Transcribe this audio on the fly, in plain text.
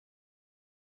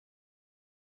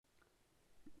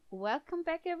Welcome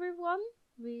back, everyone.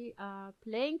 We are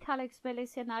playing Malice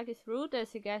Yanagi's Route,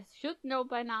 as you guys should know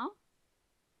by now.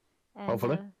 And,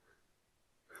 Hopefully.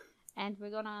 And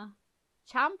we're gonna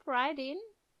jump right in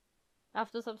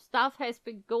after some stuff has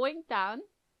been going down.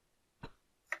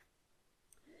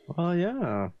 Oh,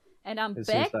 yeah. And I'm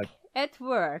back at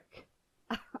work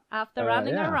after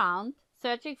running around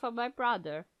searching for my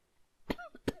brother in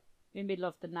the middle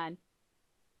of the night.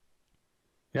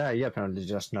 Yeah, you apparently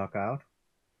just knocked out.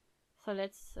 So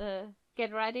let's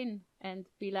get right in and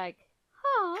be like,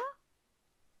 huh?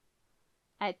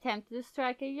 I attempted to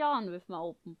strike a yawn with my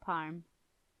open palm.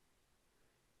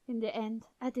 In the end,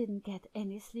 I didn't get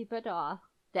any sleep at all.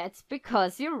 That's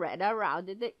because you ran around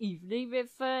in the evening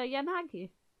with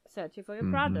Yanagi, searching for your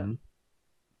brother.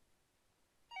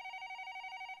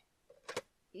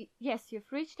 Yes,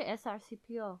 you've reached the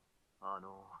SRCPO.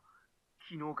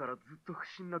 昨日からずっと不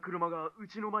審な車がう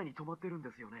ちの前に止まってるん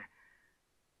ですよね。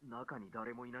中に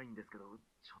誰もいないんですけど、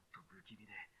ちょっと不気味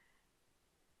で。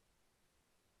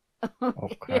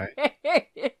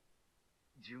Okay.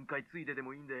 巡回ついでで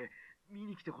もいいんで、見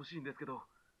に来てほしいんですけど。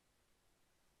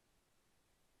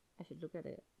I should look at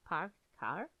a parked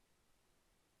car?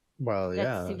 Well,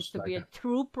 yeah. That seems to be a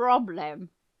true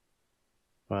problem.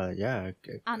 Well, yeah.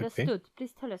 Understood.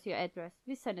 Please tell us your address.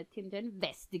 We send a team to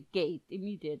investigate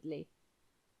immediately.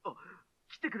 あ、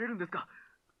来てくれるんですか。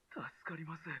助かり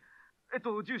ます。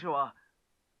住所は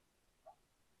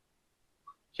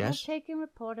Yes. I'm taking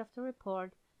report after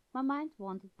report. My mind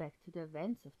wandered back to the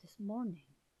events of this morning.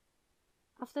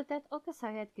 After that,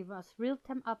 Okasai had given us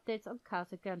real-time updates on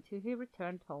Kasuga until he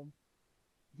returned home.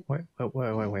 Wait.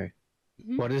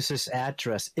 What is his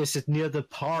address? Is it near the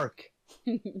park?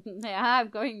 Yeah, I'm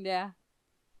going there.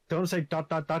 Don't say ...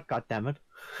 goddammit.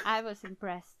 I was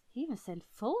impressed. He even sent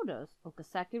photos.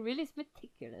 Okasaki really is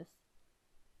meticulous.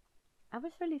 I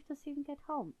was relieved to see him get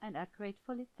home, and I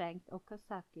gratefully thanked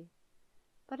Okasaki.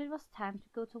 But it was time to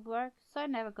go to work, so I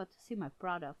never got to see my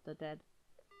brother after that.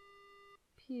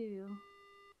 Pew.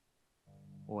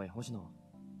 Oi, Hoshino.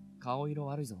 顔色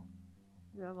悪いぞ.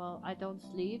 Yeah, well, I don't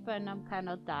sleep and I'm kind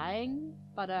of dying,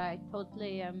 but I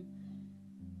totally am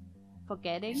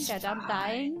forgetting that I'm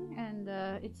dying, and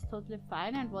it's totally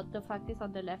fine. And what the fuck is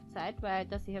on the left side? Where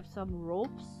does he have some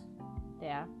ropes?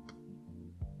 There.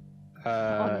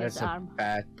 On his arm.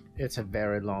 It's a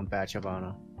very long badge of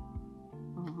honor.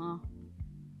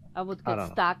 I would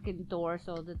get stuck indoors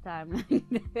all the time.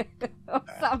 Or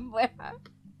somewhere.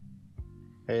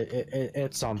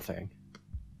 It's something.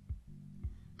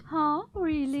 Huh?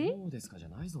 Really? そうですかじゃ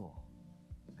ないぞ。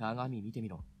鏡見てみ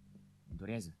ろ。と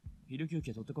りあえず、昼休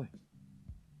憩取ってこい。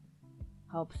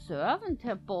How observant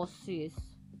her boss is.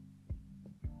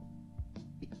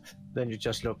 Then you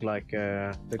just look like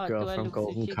the girl from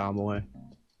Golden Kamuy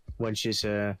when she's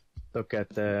look at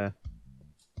the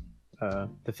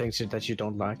things that you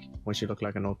don't like when she look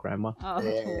like an old grandma. Oh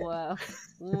wow!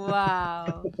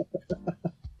 Wow.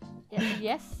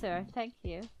 Yes, sir. Thank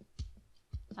you.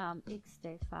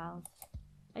 X-Day files.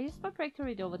 I used my break to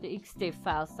read over the X-Day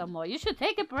files some more. You should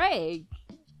take a break.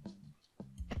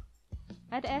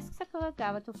 I'd asked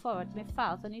Sakuragawa to forward me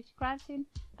files on each crime scene,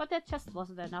 but that just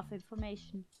wasn't enough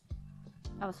information.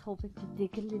 I was hoping to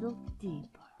dig a little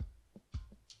deeper.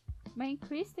 My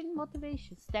increasing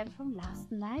motivation stemmed from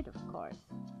last night, of course.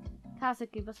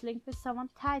 Kazuki was linked with someone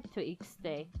tied to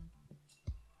X-Day.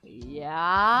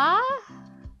 Yeah?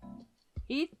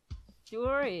 It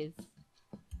sure is.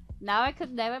 Now I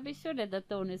could never be sure that the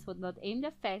Adonis would not aim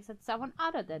their fangs at someone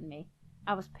other than me.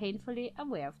 I was painfully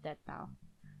aware of that now.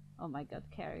 Oh my god,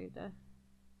 Carrie.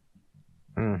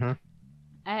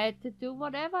 I had to do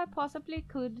whatever I possibly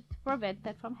could to prevent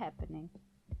that from happening.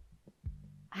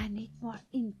 I need more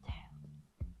intel.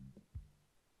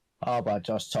 How about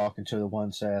just talking to the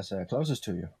ones closest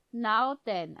to you? Now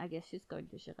then, I guess she's going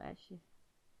to Shirashi.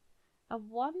 I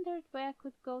wondered where I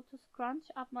could go to scrunch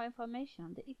up more information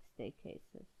on the X-Day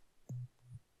cases.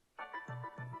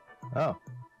 Oh.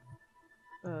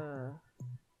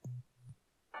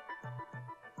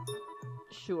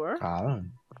 Sure.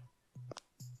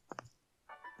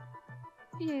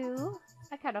 Phew.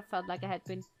 I kind of felt like I had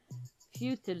been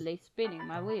futilely spinning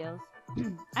my wheels.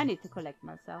 I need to collect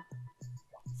myself.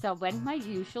 So I went my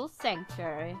usual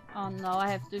sanctuary. Oh no, I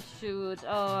have to shoot.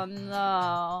 Oh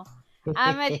no.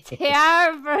 I'm a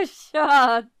terrible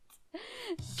shot.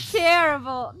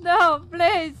 Terrible. No,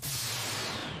 please.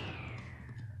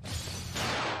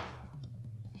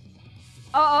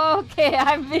 Oh, okay.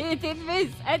 I didn't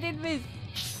miss. I didn't miss.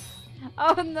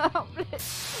 Oh no,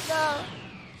 please. No.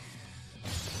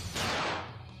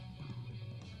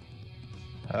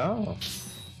 Oh.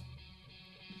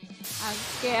 I'm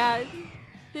scared.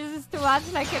 This is too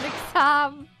much like an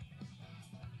exam.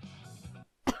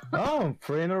 Oh,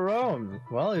 3 in a row.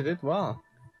 Well, you did well.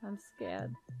 I'm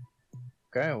scared.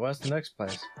 Okay, where's the next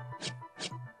place?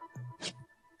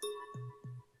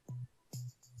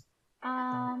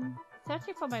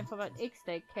 Searching for my informant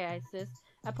X-Day cases,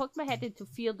 I poked my head into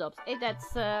field ops. Hey,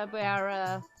 that's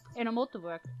where Enomoto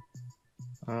worked.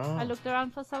 Oh. I looked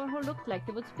around for someone who looked like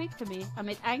they would speak to me. I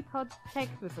made eye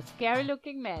contact with a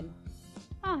scary-looking man.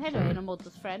 Oh, hello,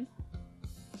 Enomoto's friend.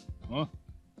 Huh?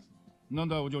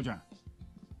 Nanda, Ojo-chan.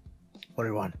 What do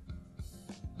you want?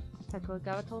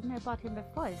 Sakuragawa told me about him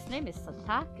before. His name is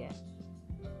Satake.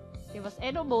 He was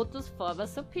Enomoto's former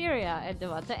superior, and they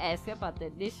want to ask about the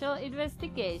initial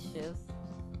investigations.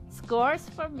 Scores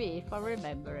for me for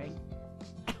remembering.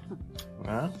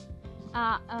 Huh?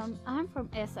 I'm from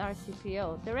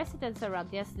SCRPO. The residents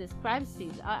around yesterday's crime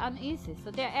scenes are uneasy,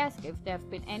 so they're asking if there have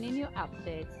been any new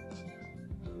updates.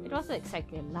 It wasn't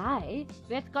exactly a lie.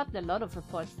 We had gotten a lot of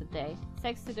reports today,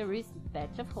 thanks to the recent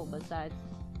batch of homicides.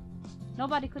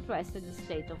 Nobody could rest in the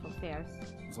state of affairs.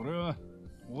 それは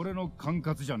俺の管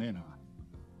轄じゃねえな。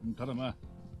ただまあ、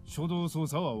初動捜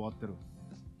査は終わってる。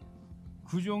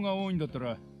苦情が多いんだった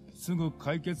らすぐ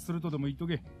解決するとでも言っと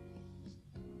け。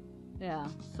Yeah,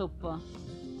 super.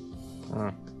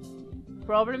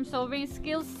 Problem solving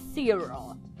skills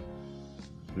 0.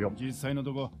 実際の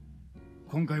とこ、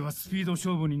今回はスピード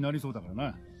勝負になりそうだから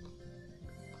な。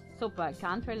Super, I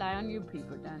can't rely on you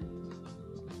people then.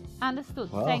 Understood,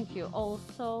 Wow. thank you.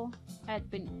 Also, I had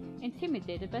been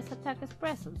intimidated by Satake's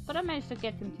presence, but I managed to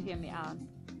get him to hear me out.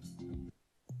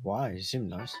 Why? You seem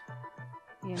nice.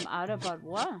 Hear him out about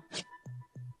what?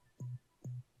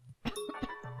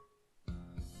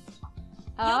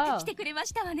 Oh.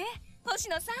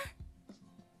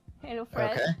 Hello,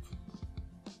 friend. Okay.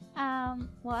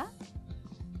 What?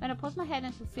 When I put my head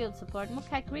into field support,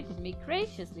 Mokai greeted me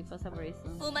graciously for some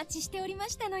reason. お待ちしておりま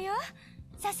したのよ。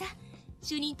さあさあ、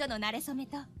主任との馴れ初め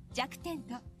と弱点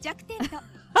と致命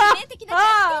的な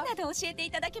弱点など教えて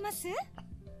いただけます？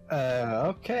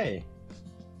 Okay.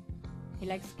 He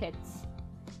likes cats.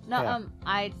 No, Yeah.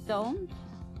 I don't.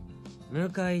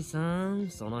 向井さん、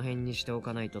その辺にしてお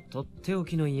かないととってお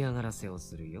きの嫌がらせを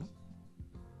するよ。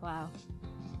Wow.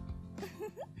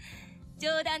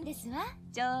 冗談ですわ、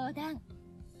冗談。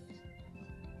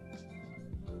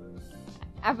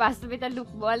I must admit I look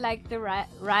more like the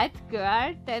right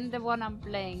girl than the one I'm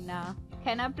playing now.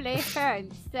 Can I play her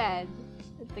instead?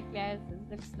 With the glasses,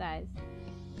 looks nice.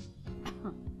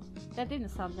 That didn't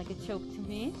sound like a joke to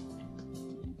me.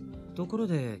 ところ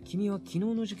で、君は昨日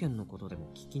の事件のことで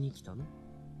も聞きに来たの？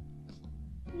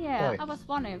 Yeah, I was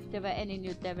wondering if there were any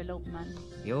new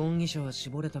developments. 容疑者は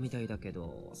絞れたみたいだけ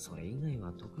ど、それ以外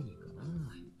は特にかな。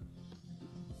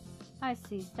 I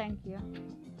see, thank you.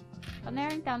 But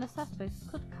narrowing down the suspects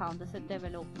could count as a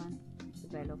development.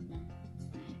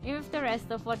 Even if the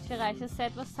rest of what Shiraishi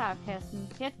said was sarcasm,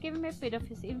 he had given me a bit of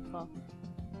his info.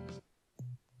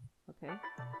 Okay.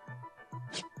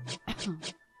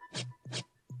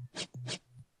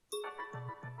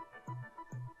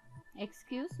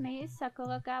 Excuse me, is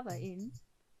Sakuragawa in?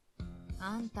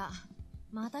 あんた、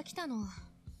また来たの。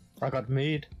I got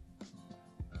meat.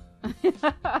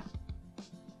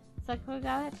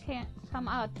 Sakuragawa had come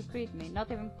out to greet me,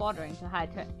 not even bothering to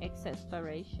hide her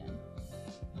exasperation.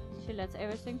 She lets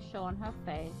everything show on her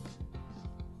face.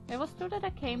 It was true that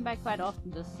I came by quite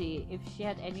often to see if she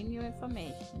had any new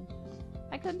information.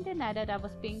 I couldn't deny that I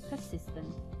was being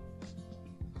persistent.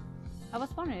 I was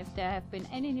wondering if there have been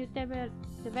any new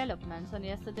developments on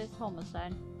yesterday's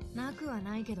homicide. なくは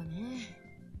ないけどね。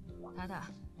ただ、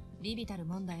ビビたる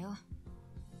もんだよ。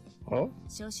Oh?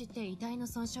 焼死って遺体の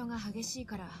損傷が激しい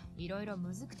から、いろいろ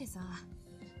むずくてさ。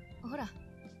ほら。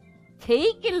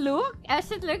Take a look! I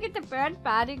should look at the burnt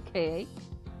body cake.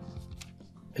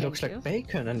 It looks like Thank you.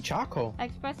 bacon and charcoal. I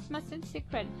expressed my sincere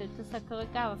gratitude to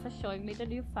Sakuragawa for showing me the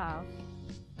new files.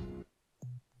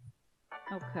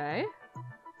 Okay.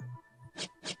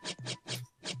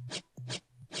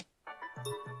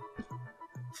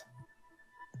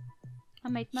 I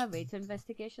made my way to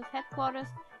investigations headquarters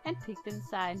and peeked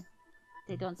inside.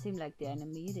 They don't seem like they're in a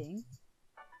meeting.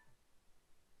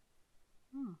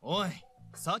 おい、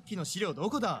さっきの資料ど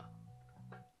こだ？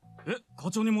え、課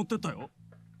長に持ってったよ。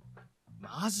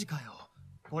マジかよ。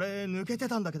これ抜けて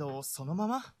たんだけど、そのま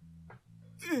ま？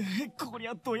こり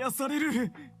ゃどやされ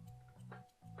る。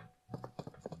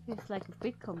Feels like a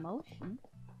big commotion.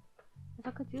 If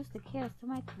I could use the chaos to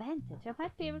my advantage, I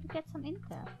might be able to get some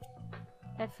intel.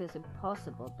 That feels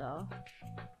impossible, though.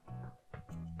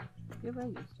 You're very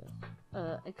useless.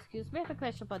 Excuse me, I have a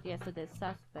question about yesterday's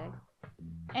suspect.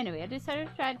 Anyway, I decided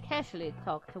to try and casually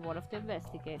talk to one of the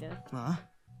investigators. ああ、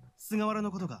菅原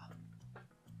のことか。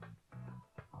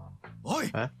お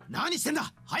い、何してん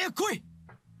だ、早く来い。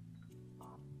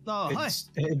ああ、はい。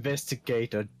It's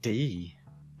Investigator D.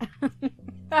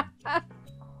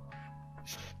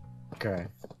 Okay.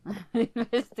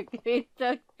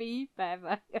 Investigator B, by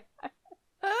my God.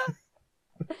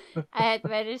 I had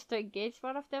managed to engage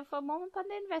one of them for a moment, but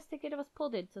the investigator was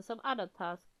pulled into some other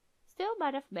task. Still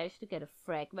might have managed to get a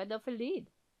fragment of a lead.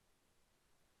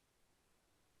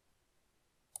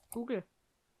 Google.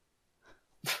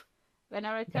 When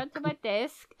I returned to my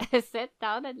desk, I sat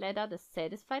down and let out a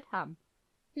satisfied hum.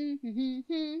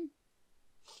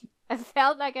 I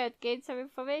felt like I had gained some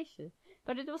information,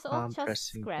 but it was all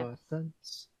just scraps.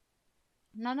 Buttons.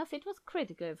 None of it was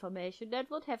critical information that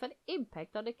would have an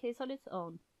impact on the case on its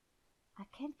own. I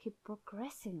can't keep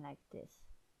progressing like this.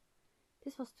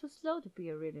 This was too slow to be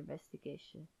a real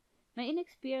investigation. My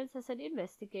inexperience as an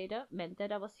investigator meant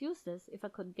that I was useless if I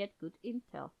couldn't get good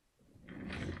intel.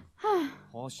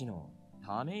 星野、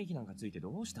ため息なんかついて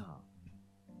どうした？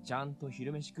ちゃんと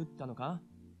昼飯食ったのか？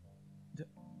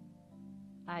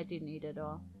 I didn't eat at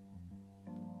all.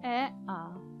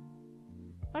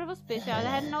 But I was busy. I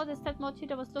hadn't noticed that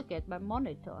Mochida was looking at my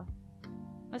monitor.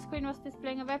 My screen was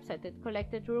displaying a website that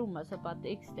collected rumors about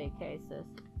the X-Day cases.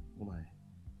 お前、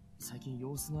最近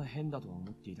様子が変だとは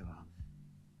思っていたが、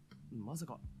まさ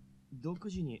か独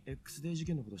自に X-Day 事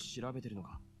件のことを調べてるの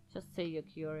か？ Just say you're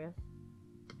curious.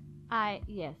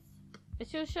 Yes.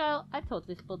 As usual, I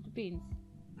totally spilled the beans.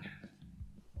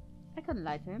 I couldn't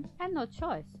lie to him. I had no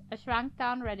choice. I shrank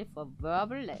down, ready for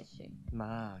verbal lashing.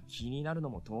 まあ、気になるの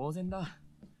も当然だ。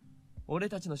俺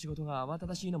たちの仕事が慌た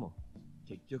だしいのも、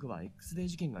結局は X-Day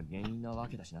事件が原因なわ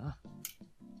けだしな。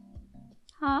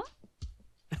は？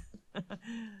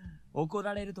怒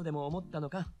られるとでも思ったの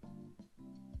か？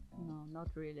 No, not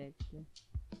really actually.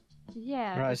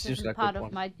 Yeah, this isn't part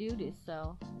of my duty,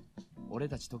 so. 俺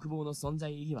たち特防の存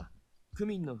在意義は、区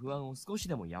民の不安を少し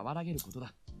でも和らげること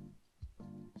だ。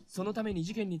そのために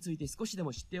事件について少しで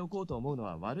も知っておこうと思うの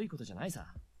は悪いことじゃない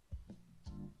さ。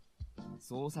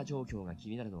捜査状況が気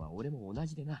になるのは俺も同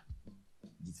じでな。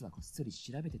実はこっそり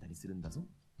調べてたりするんだぞ。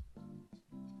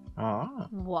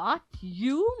What?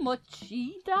 You,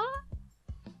 Mochida?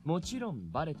 もちろ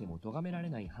んバレても咎められ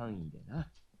ない範囲でな。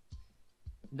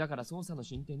だから捜査の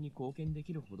進展に貢献で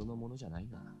きるほどのものじゃない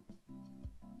が。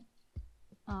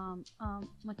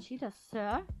Mochida,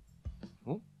 sir?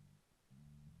 Oh?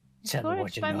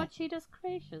 Encouraged by Mochida's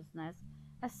graciousness,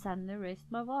 I suddenly raised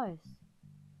my voice.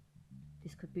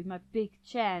 This could be my big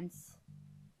chance.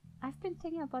 I've been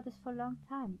thinking about this for a long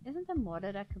time. Isn't there more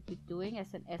that I could be doing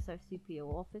as an SCRPO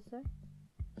officer?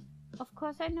 Of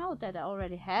course, I know that I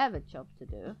already have a job to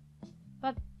do.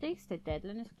 But the X-Day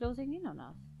deadline is closing in on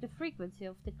us. The frequency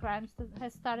of the crimes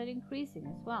has started increasing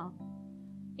as well.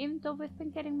 Even though we've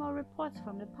been getting more reports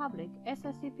from the public,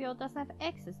 SCRPO doesn't have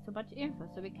access to much info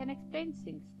so we can explain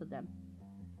things to them.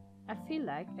 I feel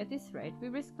like, at this rate, we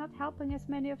risk not helping as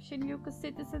many of Shinjuku's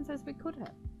citizens as we could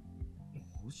have.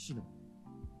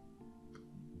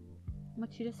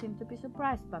 Mochida seemed to be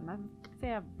surprised by my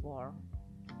fervor.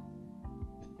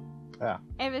 Yeah.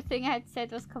 Everything I had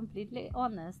said was completely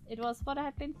honest. It was what I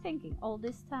had been thinking all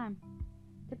this time.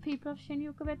 The people of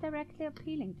Shinjuku were directly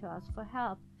appealing to us for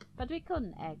help, but we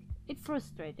couldn't act. It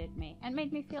frustrated me and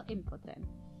made me feel impotent.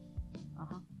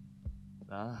 あ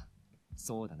あ、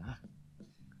そうだな。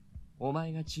お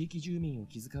前が地域住民を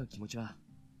気遣う気持ちは、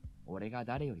俺が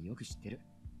誰よりよく知ってる。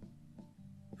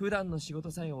普段の仕事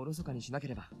さえおろそかにしなけ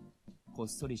れば、こっ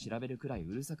そり調べるくらい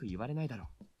うるさく言われないだろう。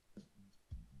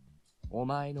お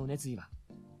前の熱意は、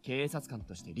警察官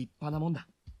として立派なもんだ。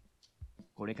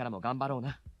これからも頑張ろう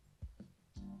な。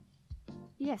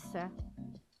Yes, sir.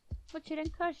 Mochida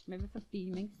encouraged me with a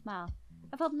beaming smile.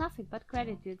 I felt nothing but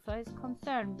gratitude for his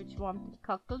concern, which warmed the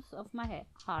cockles of my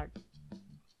heart.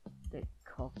 The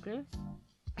cockles?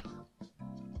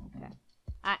 Okay.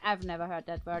 I've never heard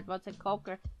that word. What's a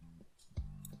cocker?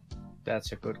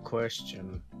 That's a good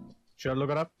question. Should I look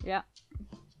it up? Yeah.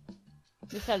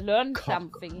 We shall learn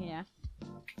something here.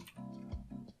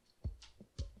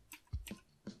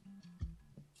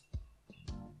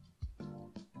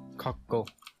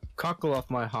 Cockle of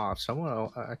my heart. Someone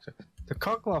actually, the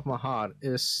cockle of my heart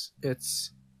is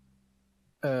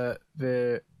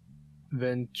the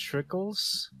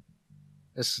ventricles.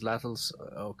 It's laterals.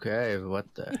 Okay, what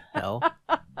the hell?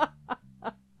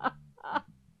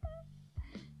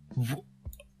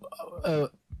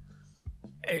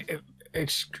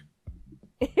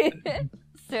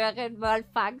 Certain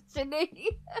malfunctioning.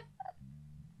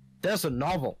 There's a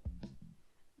novel.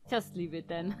 Just leave it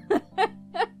then.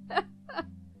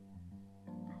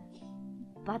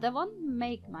 but I won't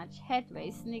make much headway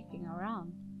sneaking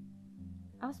around.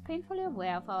 I was painfully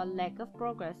aware of our lack of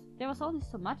progress. There was only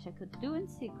so much I could do in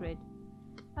secret.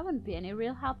 I wouldn't be any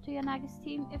real help to Yanagi's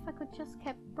team if I could just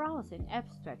keep browsing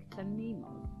abstracts and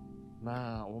memos.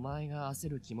 まあ、お前が焦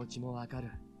る気持ちもわか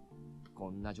る。こ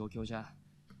んな状況じゃ、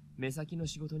目先の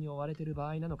仕事に追われてる場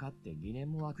合なのかって疑念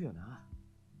も湧くよな。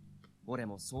俺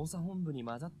も捜査本部に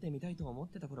混ざってみたいと思っ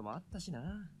てた頃もあったし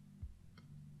な。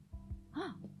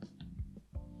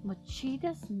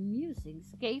Mochida's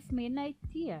musings gave me an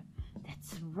idea.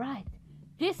 That's right.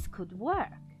 This could work.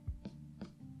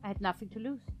 I had nothing to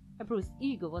lose. A bruised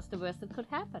ego was the worst that could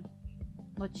happen.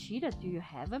 Mochida, do you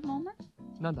have a moment?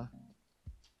 なんだ?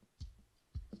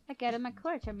 I gathered my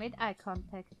courage and made eye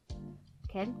contact.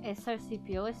 Can't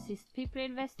SCRPO assist people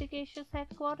in investigations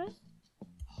headquarters?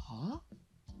 Huh?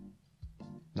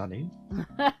 Nani?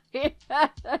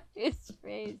 His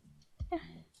face.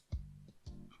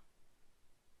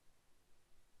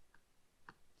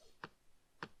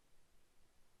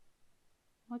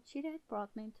 Mochida had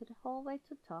brought me into the hallway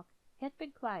to talk. He had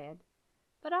been quiet,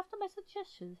 but after my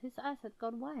suggestions his eyes had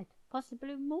gone wide.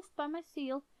 Possibly moved by my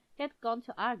zeal, he had gone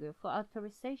to argue for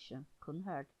authorization. Couldn't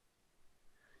hurt.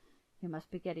 He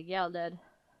must be getting yelled at.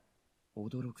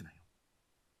 驚くなよ。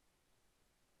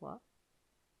What?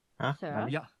 Huh? Sir?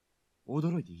 いや、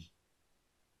驚いていい。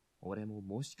俺も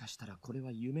もしかしたらこれ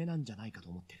は夢なんじゃないかと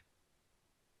思ってる。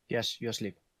Yes, you're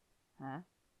asleep. Huh?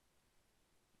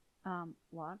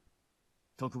 What?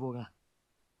 特防が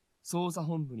捜査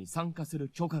本部に参加する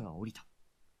許可が下りた。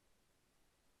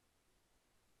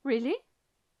Really?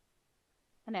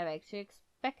 I never actually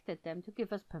expected them to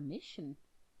give us permission.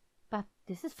 But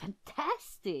this is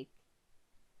fantastic!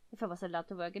 If I was allowed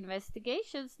to work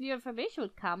investigations, new information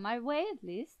would come my way at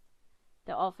least.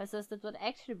 The officers that would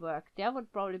actually work there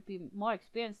would probably be more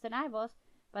experienced than I was,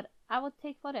 but I would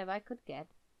take whatever I could get.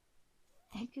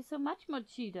 Thank you so much,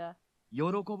 Mochida. 喜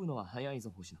ぶのは早いぞ、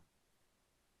星野。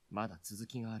まだ続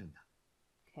きがあるんだ。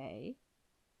Okay.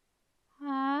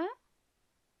 Huh?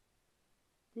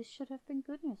 This should have been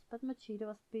good news, but Mochida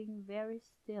was being very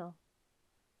still.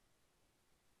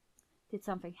 Did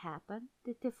something happen?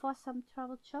 Did they force some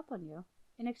trouble job on you?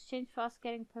 In exchange for us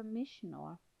getting permission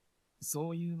or? そ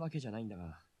ういうわけじゃないんだ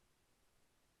が、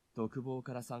独房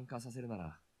から参加させるな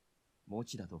ら、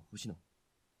持田と星野、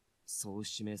そう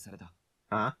指名された。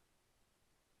Huh?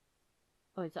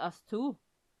 Oh, it's us too.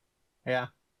 Yeah.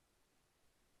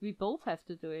 We both have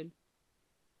to do it.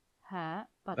 Huh?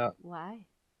 But why?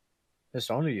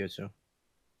 It's only you two.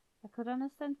 I could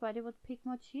understand why they would pick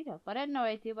Mochida, but I had no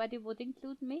idea why they would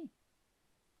include me.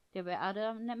 There were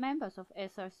other members of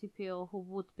SCRPO who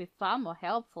would be far more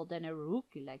helpful than a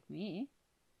rookie like me.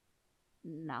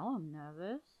 Now I'm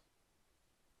nervous.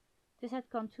 This had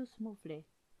gone too smoothly.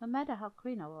 No matter how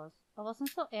green I wasn't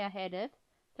so airheaded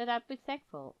that I'd be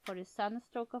thankful for the sudden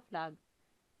stroke of luck.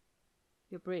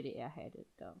 You're pretty airheaded,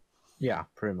 though. Yeah,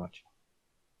 pretty much.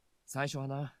 最初は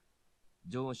な、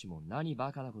上司も何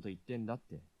バカなこと言ってんだっ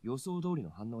て予想通りの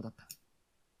反応だった。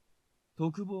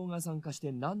特防が参加し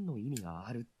て何の意味が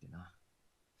あるってな。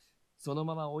その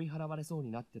まま追い払われそう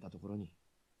になってたところに、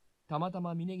たまた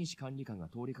ま峯岸管理官が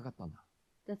通りかかったんだ。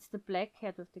That's the black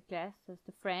cat with the glasses,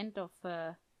 the friend of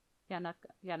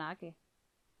Yanagi.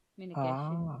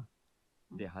 Minegashi.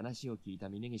 で、話を聞いた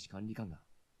峯岸管理官が、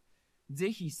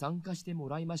ぜひ参加しても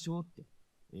らいましょうって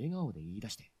笑顔で言い出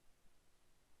して。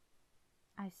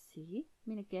I see.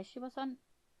 Minegashi was on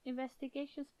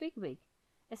investigations bigwig.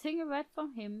 A single word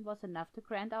from him was enough to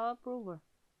grant our approval.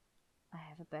 I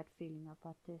have a bad feeling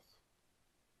about this.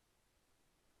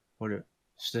 What is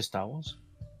this Star Wars?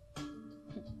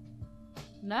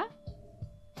 No?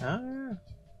 Ah.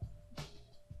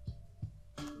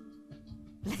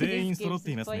 全員揃っ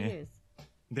ていますね。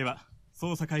では、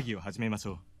捜査会議を始めまし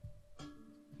ょう。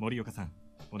森岡さん、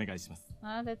お願いします。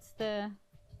Ah, that's the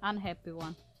unhappy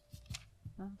one.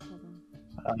 Oh,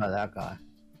 that guy.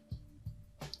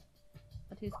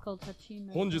 But he's called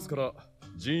Hachime. 本日から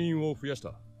人員を増やし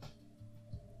た。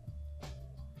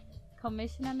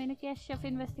Commissioner Minegashi of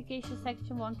Investigation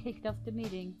Section 1 kicked off the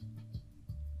meeting.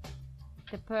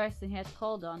 The person he had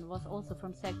called on was also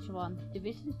from Section 1,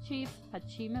 Division Chief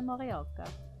Hachime Morioka.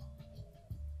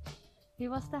 He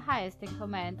was the highest in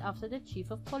command after the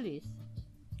Chief of Police.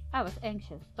 I was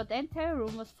anxious, but the entire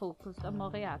room was focused on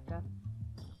Morioka.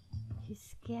 He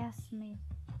scares me.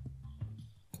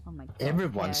 Oh my god.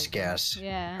 Everyone scares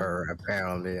her,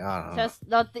 apparently. I don't know. Just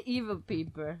not the evil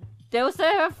people. Those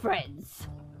are her friends.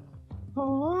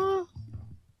 Oh.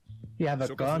 You have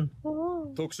a gun.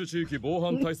 特殊地域防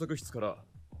犯対策室から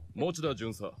持田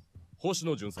巡査、星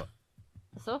野巡査。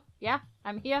So, yeah,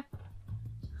 I'm here.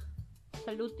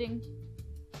 saluting.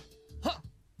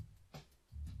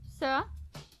 Sir?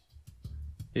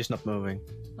 He's not moving.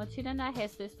 Mochida and I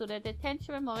hastily stood at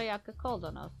attention when Moriaka called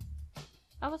on us.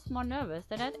 I was more nervous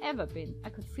than I'd ever been. I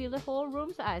could feel the whole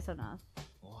room's eyes on us.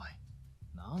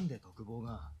 It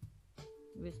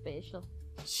was spatial.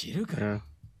 知るかよ。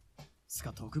つ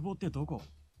か特防ってどこ？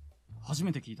初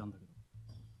めて聞いたんだけど。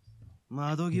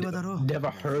窓際だろ。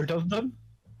Never heard of them?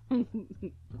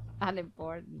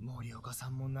 Unimportant. 森岡さ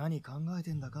んも何考え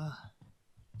てんだか。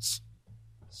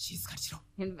静かにしろ。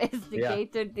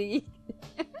Investigator D.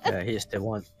 Yeah, he's the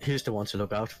one to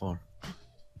look out for.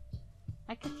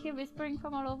 I could hear whispering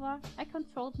from all over. I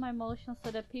controlled my emotions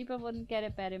so that people wouldn't get a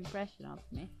bad impression of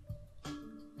me.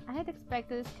 I had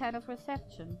expected this kind of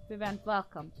reception. We weren't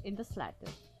welcomed in the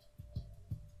slightest.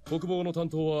 国防の担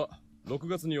当は6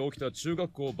月に起きた中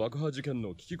学校爆破事件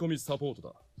の聞き込みサポート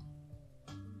だ。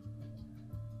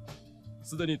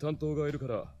すでに担当がいるか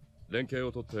ら連携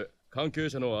をとって関係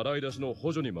者の洗い出しの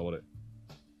補助に回れ。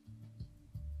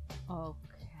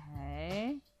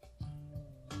Okay.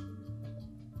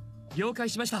 了解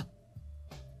しました。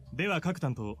では各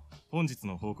担当、本日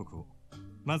の報告を。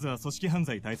まずは組織犯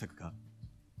罪対策課。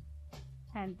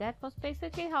And that was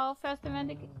basically how our first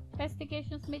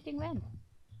investigations meeting went.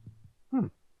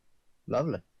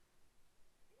 Lovely.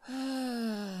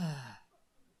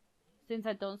 Since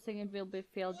I don't think it will be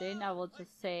filled in, I will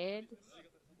just say it.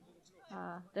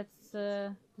 That's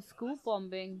the school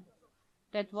bombing.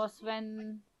 That was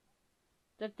when...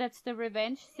 That's the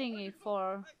revenge thingy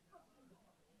for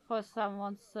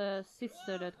someone's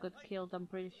sister that got killed, I'm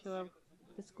pretty sure.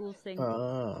 The school thing.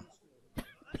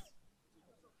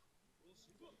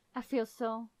 I feel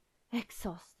so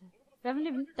exhausted. We haven't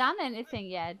even done anything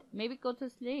yet. Maybe go to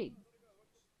sleep.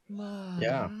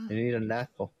 Yeah, you need a nap.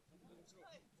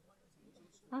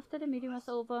 After the meeting was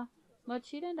over,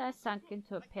 Mochida and I sank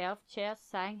into a pair of chairs,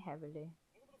 sighing heavily.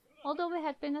 Although we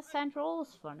had been assigned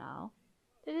roles for now,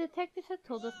 the detectives had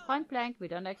told us point blank, we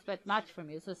don't expect much from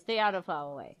you, so stay out of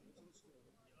our way.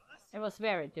 It was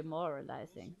very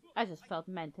demoralizing. I just felt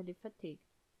mentally fatigued.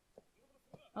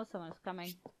 Oh, someone's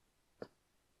coming.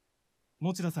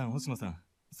 持田さん、星野さん、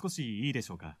少しいいでし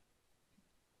ょうか？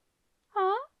 Huh?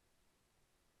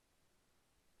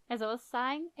 As I was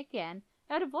sighing again,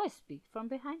 I heard a voice speak from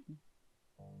behind me.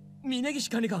 峯岸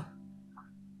管理官。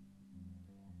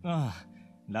ああ、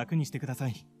楽にしてくださ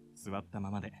い。座ったま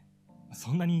まで。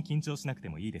そんなに緊張しなくて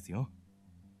もいいですよ。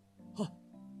は。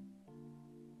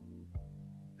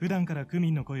普段から区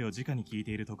民の声を直に聞い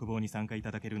ている特防に参加い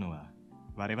ただけるのは、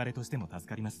我々としても助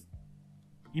かります。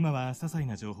今は些細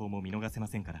な情報も見逃せま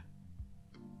せんから。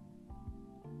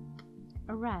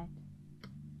Alright.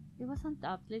 He was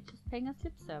undoubtedly just paying a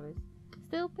slip service.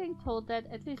 Still being told that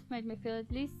at least made me feel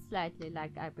at least slightly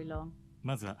like I belong.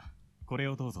 まずは、これ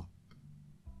をどうぞ。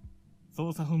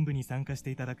捜査本部に参加し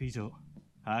ていただく以上、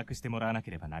把握してもらわな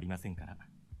ければなりませんから。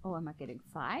Oh, am I getting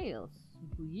files?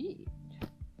 Sweet.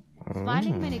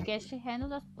 Smiling Minegeshi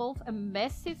handled us both a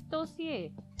massive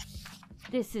dossier.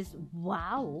 This is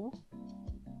wow.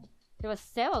 There were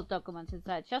several documents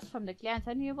inside. Just from the glance,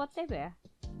 I knew what they were.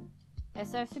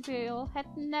 SCRPO had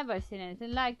never seen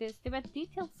anything like this. They were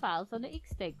detailed files on the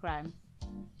X-Day crimes.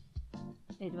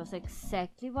 It was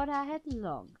exactly what I had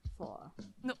longed for.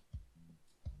 No.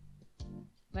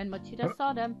 When Mochida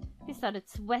saw them, he started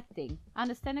sweating. I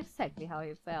understand exactly how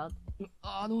he felt.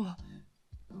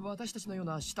 私たちのよう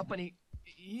な下っ端に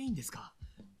いいんですか？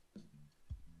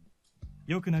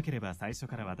良くなければ最初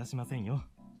から渡しませんよ。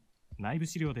内部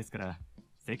資料ですから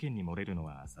世間に漏れるの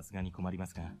はさすがに困りま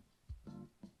すが。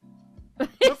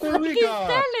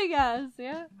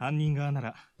犯人側な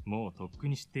らもうとっく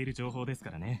に知っている情報です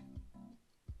からね。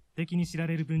敵に知ら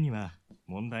れる分には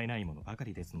問題ないものばか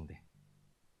りですので。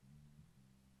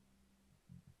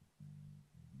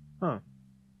Huh.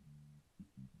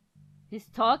 He's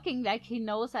talking like he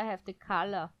knows I have the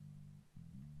color.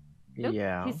 Look,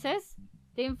 yeah. He says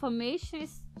the information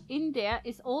is in there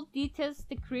is all details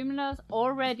the criminals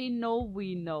already know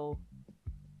we know.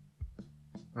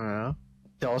 Yeah.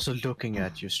 They're also looking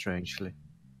at you strangely.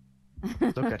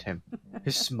 Look at him.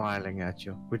 He's smiling at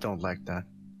you. We don't like that.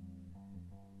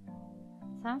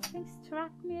 Something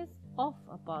struck me as off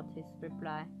about his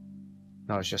reply.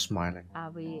 No, he's just smiling. Are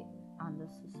we under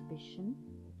suspicion?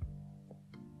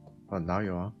 Well, now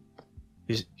you are.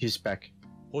 He's back.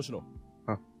 Hoshino.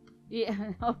 Huh.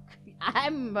 Yeah, okay.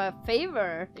 I'm a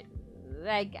favor.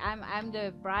 Like I'm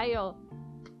the Brio.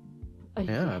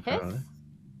 Yeah, apparently.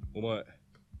 お前、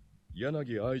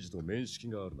柳愛知と面識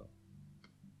があるな。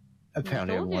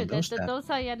Apparently everyone knows that. Those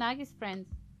are Yanagi's friends.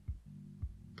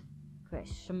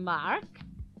 Question mark?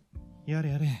 やれ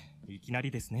やれ、いきな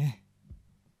りですね。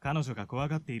彼女が怖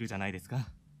がっているじゃないですか。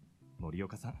森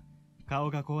岡さん、顔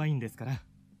が怖いんですから。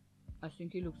I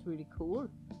think he looks really cool.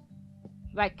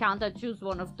 Why can't I choose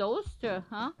one of those two,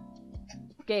 huh?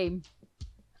 Game.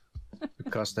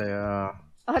 Because they are...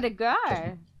 Oh, the girl!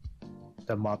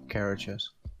 The mob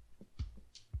characters.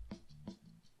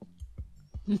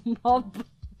 Mob.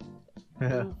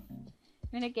 Yeah.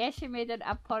 I mean, I guess she made an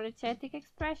apologetic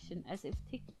expression, as if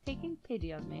taking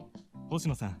pity on me. 星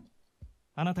野さん、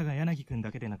あなたが柳くん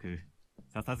だけでなく、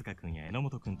笹塚くんや榎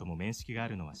本くんとも面識があ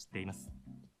るのは知っています。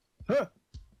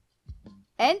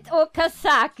And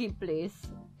Okazaki, please.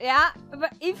 Yeah,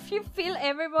 but if you fill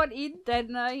everyone in, then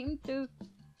him too.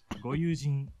 ご友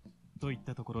人といっ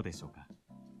たところでしょうか。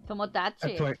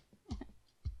Tomodachi.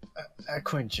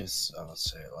 Acquaintances, I would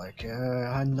say. Like,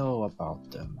 I know about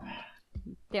them.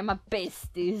 They're my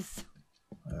besties.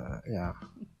 Yeah.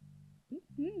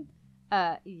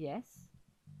 Yes.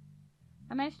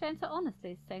 I managed to answer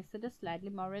honestly, thanks to the slightly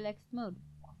more relaxed mood.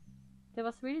 There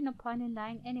was really no point in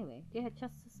lying anyway. They had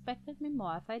just suspected me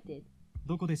more if I did.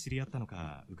 どこで知り合ったの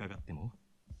か伺っても?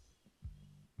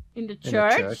 In the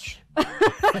church?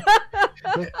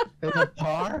 In the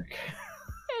park?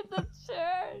 In the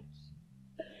church.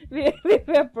 We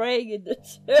were praying in the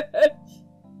church.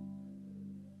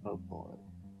 Oh boy.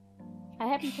 I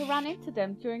happened to run into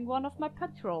them during one of my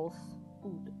patrols.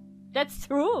 Ooh, that's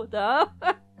true, though.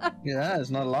 Yeah, it's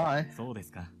not a lie. そうで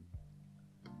すか.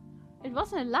 It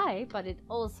wasn't a lie, but it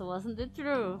also wasn't the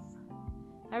truth.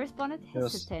 I responded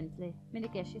hesitantly.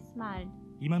 Minigeshi smiled.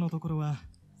 今のところは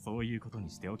そういうこと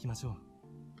にしておきましょ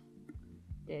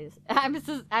う. I'm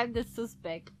the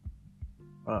suspect.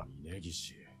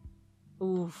 Yanagi.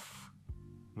 Oof.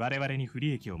 我々に不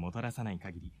利益をもたらさない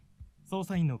限り、捜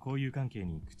査員の交友関係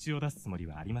に口を出すつもり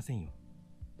はありませんよ。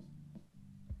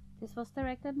This was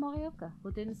directed at Morioka,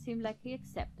 who didn't seem like he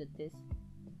accepted this.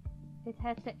 It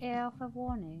had the air of a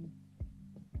warning.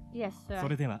 Yes, sir. そ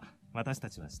れでは私た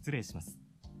ちは失礼します。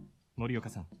森岡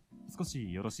さん、少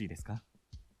しよろしいですか?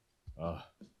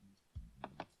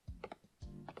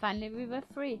 Finally, we were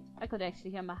free. I could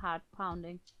actually hear my heart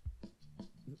pounding.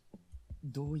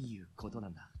 どういうことな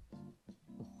んだ?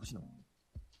 星野、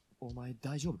お前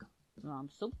大丈夫か? No, I'm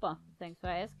super. Thanks for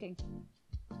asking.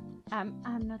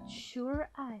 I'm not sure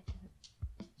either.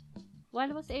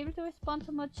 While I was able to respond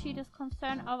to Mochida's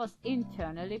concern, I was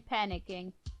internally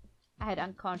panicking. I had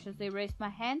unconsciously raised my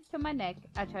hand to my neck.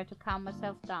 I tried to calm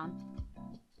myself down.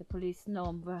 The police know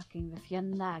I'm working with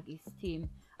Yanagi's team.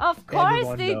 Of course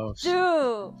Everyone they knows.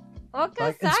 do!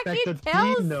 Okazaki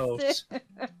tells them.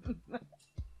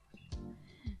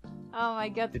 Oh my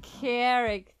god,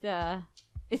 character.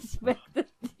 Inspector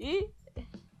D?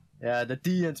 Yeah, the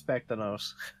D inspector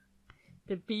knows.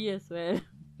 The B as well.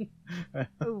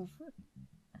 Oof.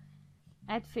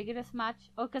 I'd figured as much.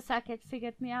 Okazaki had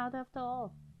figured me out after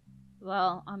all.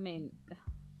 Well, I mean,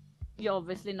 you're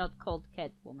obviously not called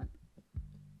Catwoman.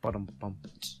 Bum.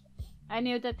 I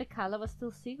knew that the color was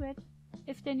still secret.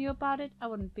 If they knew about it, I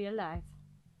wouldn't be alive.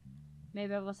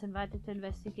 Maybe I was invited to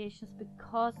investigations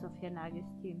because of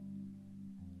Yanagi's team.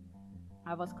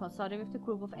 I was consulting with the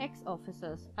group of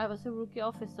ex-officers. I was a rookie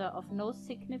officer of no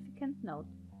significant note.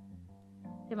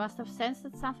 They must have sensed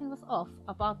that something was off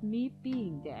about me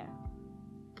being there.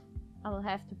 I will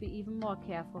have to be even more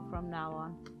careful from now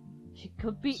on. She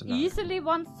could be easily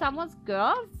someone's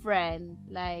girlfriend.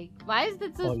 Like, why is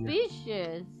that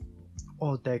suspicious?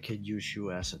 Or they can use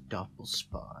you as a double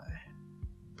spy.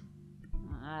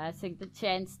 I think the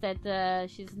chance that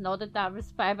she's not a double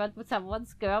spy but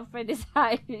someone's girlfriend is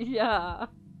high. Yeah.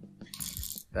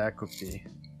 That could be.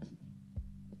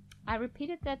 I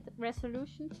repeated that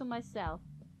resolution to myself.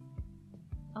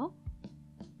 Oh?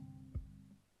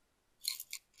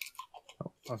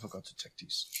 Oh, I forgot to check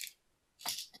these.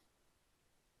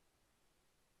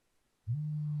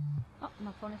 Oh,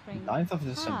 my phone is ringing. 9th of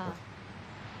December.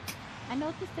 I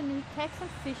noticed a new text and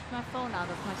fished my phone out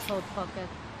of my coat pocket.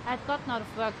 I had gotten out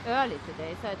of work early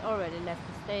today, so I'd already left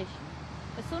the station.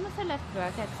 As soon as I left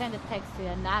work, I'd sent a text to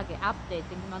Yanagi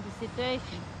updating him on the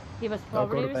situation. He was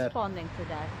probably responding to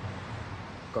that.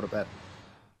 Go to bed.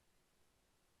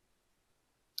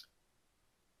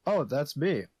 Oh, that's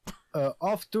me.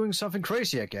 Off doing something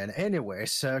crazy again.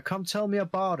 Anyways, come tell me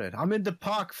about it. I'm in the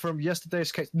park from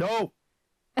yesterday's case. No!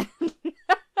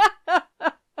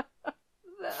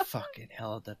 Fucking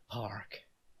hell, that park.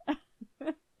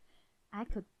 I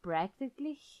could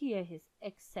practically hear his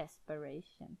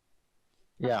exasperation.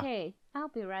 Yeah. Okay, I'll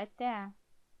be right there.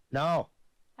 No.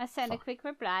 I sent a quick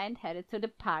reply and headed to the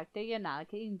park that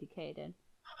Yanagi indicated.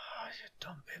 Oh, you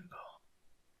dumb bimbo.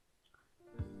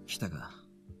 Kitaga.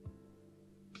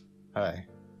 Hi.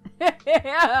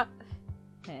 Yeah.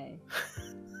 Hey.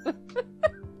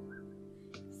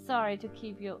 Sorry to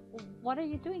keep you. What are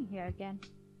you doing here again?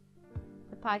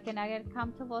 The park and I had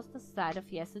come towards the site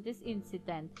of yesterday's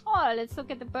incident. Oh, let's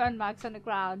look at the burn marks on the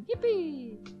ground.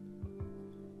 Yippee!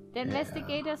 The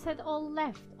investigators had all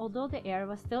left, although the area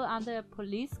was still under a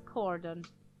police cordon.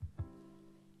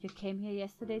 You came here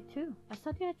yesterday too. I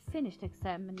thought you had finished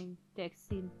examining the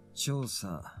scene. 調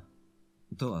査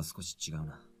とは少し違う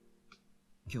な。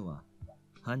今日は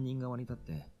犯人側に立っ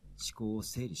て思考を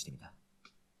整理してみた。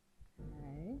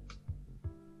Okay.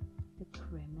 The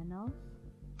criminals?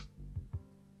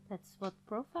 That's what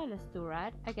profilers do,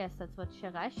 right? I guess that's what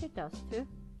Shiraishi does too.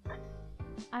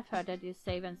 I've heard that you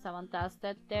say when someone does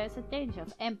that, there's a danger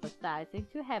of empathizing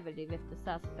too heavily with the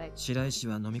suspect. 白石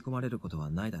は飲み込まれること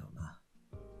はないだろうな。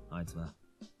あいつは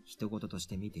人事とし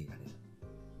て見ていられる。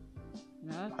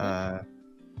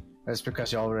That's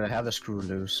because you already have the screw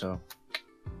loose, so.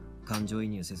 感情移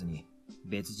入せずに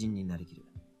別人になりきる。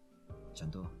ちゃ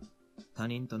んと他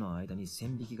人との間に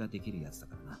線引きができるやつだ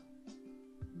からな。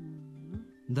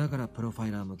だからプロファ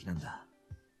イラー向きなんだ。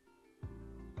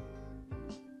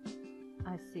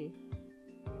I see.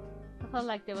 I felt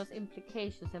like there was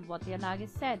implications in what Yanagi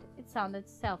said. It sounded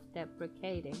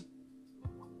self-deprecating.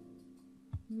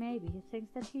 Maybe he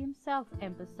thinks that he himself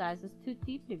emphasizes too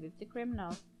deeply with the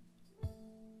criminals.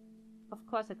 Of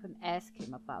course I couldn't ask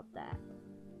him about that.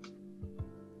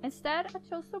 Instead, I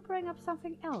chose to bring up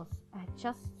something else I had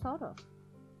just thought of.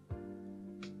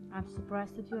 I'm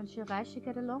surprised that you and Shiraishi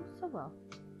get along so well.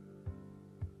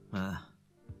 ああ、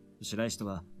白石と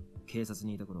は警察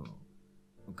にいた頃、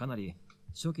かなり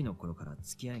初期の頃から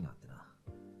付き合いがあってな。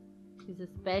He's a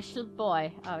special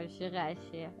boy, our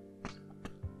Shiraishi.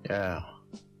 Yeah.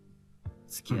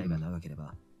 付き合いが長けれ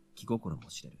ば気心も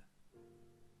知れる。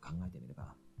考えてみれ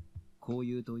ば、交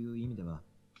友という意味では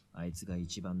あいつが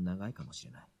一番長いかもし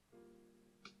れない。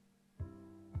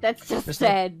That's just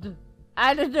sad.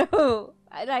 I don't know.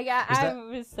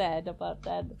 I'm sad about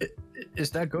that. Is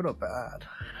that good or bad?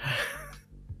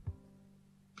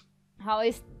 How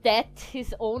is that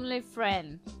his only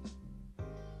friend?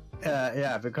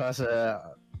 Yeah, because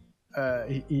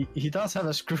he does have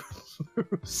a screw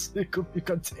loose. It could be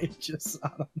contagious. I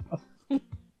don't know.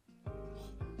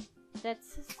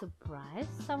 That's a surprise.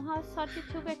 Somehow I thought you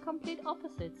two were complete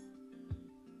opposites.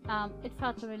 It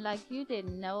felt to me like you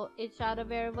didn't know each other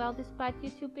very well despite you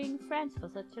two being friends for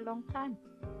such a long time.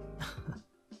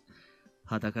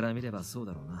 傍から見ればそう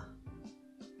だろうな。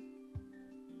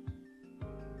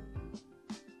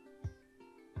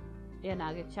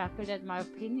Yanagi chuckled at my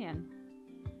opinion.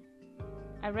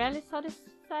 I rarely saw this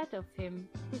side of him.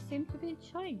 He seemed to be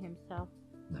enjoying himself.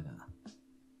 だが、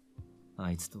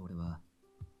あいつと俺は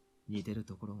似てる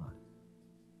ところがある。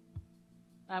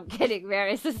I'm getting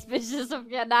very suspicious of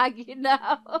Yanagi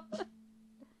now.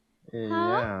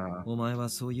 Yeah. お前は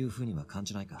そういう風には感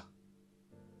じないか？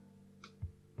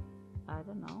 I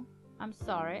don't know. I'm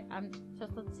sorry. I'm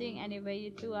just not seeing any way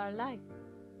you two are alike.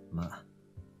 まあ、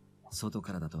外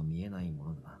からだと見えないも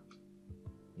のだな。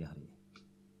やはり、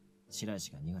白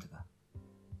石が苦手か。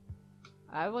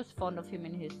I was fond of him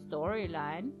in his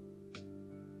storyline.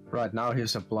 Right now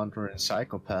he's a blundering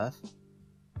psychopath.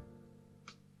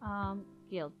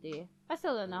 Guilty. I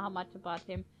still don't know how much about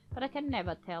him, but I can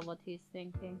never tell what he's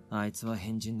thinking. あいつは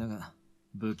変人だが、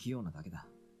不器用なだけだ。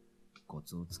コ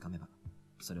ツをつかめば、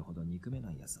それほど憎め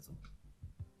ないやつだぞ。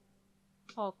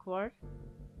Awkward.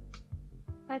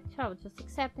 I tried just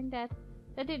accepting that.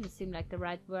 That didn't seem like the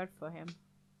right word for him.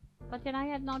 But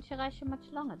Yanagi had known Shiraishi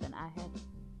much longer than I had.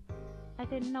 I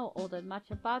didn't know all that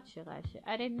much about Shiraishi.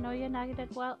 I didn't know Yanagi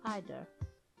that well either.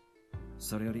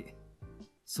 それより、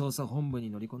捜査本部に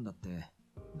乗り込んだって、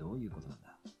どういうことなん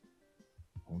だ？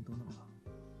本当なのか？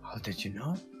 How did you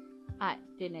know? I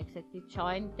didn't exactly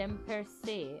join them per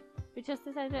se. We just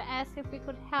decided to ask if we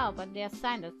could help and they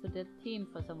assigned us to the team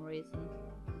for some reason.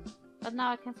 But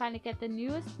now I can finally get the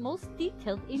newest, most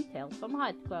detailed intel from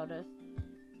headquarters.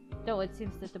 Though it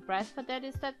seems that the price for that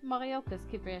is that Morioka is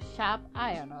keeping a sharp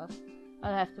eye on us.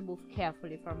 I'll have to move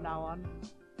carefully from now on.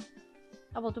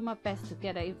 I will do my best to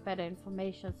get better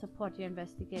information and support your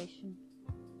investigation.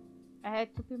 I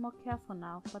had to be more careful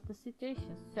now, but the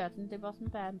situation certainly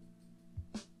wasn't bad.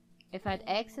 If I had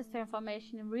access to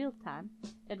information in real time,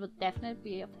 that would definitely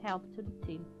be of help to the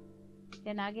team.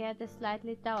 Yanagi had a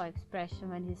slightly dour expression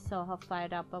when he saw how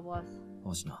fired up I was.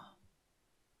 星野、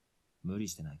無理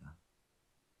してないか？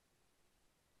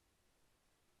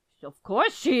 Of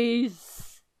course she's!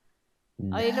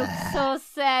 Oh, he looks so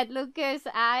sad. Look at his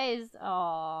eyes.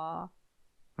 Aww.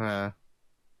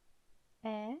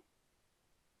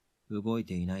 動い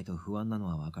ていないと不安なの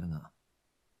はわかるが、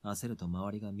焦ると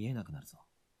周りが見えなくなるぞ。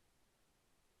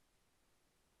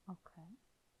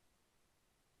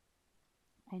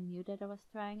I knew that I was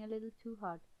trying a little too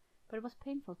hard, but it was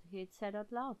painful to hear it said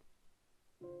out loud.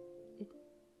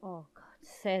 Oh God,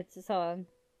 sad song.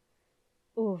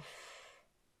 Oof.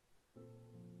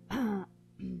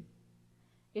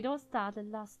 It all started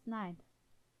last night.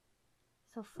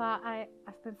 So far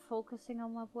I've been focusing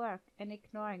on my work and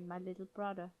ignoring my little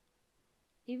brother.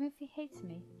 Even if he hates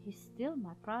me, he's still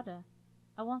my brother.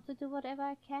 I want to do whatever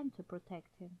I can to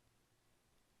protect him.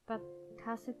 But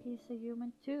Kazuki is a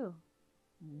human too.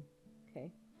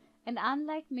 Okay. And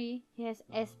unlike me, he has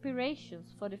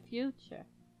aspirations for the future.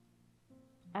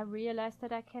 I realize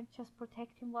that I can't just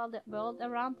protect him while the world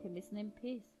around him isn't in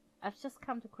peace. I've just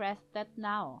come to grasp that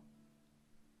now.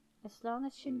 As long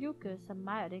as Shinjuku is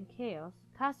mired in chaos,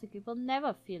 Kazuki will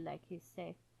never feel like he's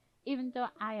safe, even though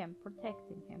I am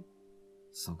protecting him.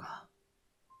 So ka.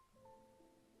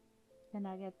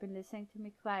 Yanagi had been listening to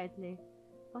me quietly.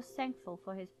 I was thankful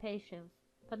for his patience,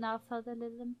 but now I felt a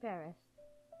little embarrassed.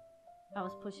 I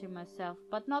was pushing myself,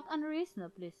 but not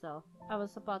unreasonably so. I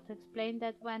was about to explain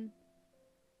that when...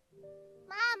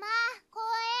 Mama, 公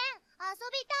園遊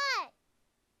びたい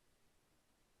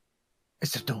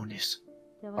It's the Donis.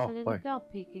 There was a little girl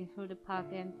peeking through the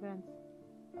park entrance.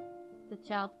 The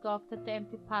child gawked at the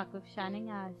empty park with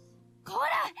shining eyes. こ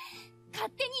ら、勝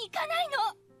手に行かないの。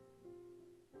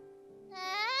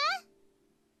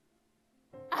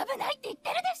危ないって言って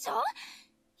るでしょ。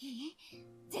いい、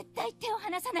絶対手を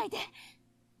離さないで。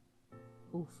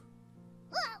Oof.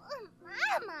 マ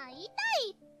マ、痛い。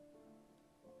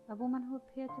A woman who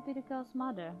appeared to be the girl's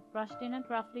mother rushed in and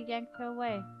roughly yanked her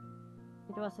away.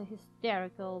 It was a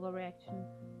hysterical overreaction,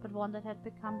 but one that had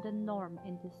become the norm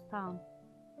in this town.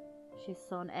 She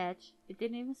saw on edge. It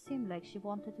didn't even seem like she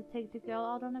wanted to take the girl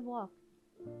out on a walk.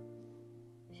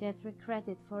 She had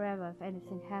regretted forever if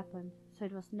anything happened, so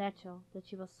it was natural that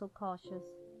she was so cautious.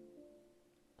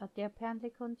 But they apparently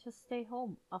couldn't just stay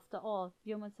home. After all,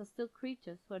 humans are still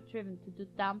creatures who are driven to do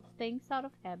dumb things out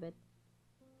of habit.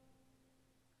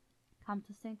 Come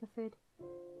to think of it,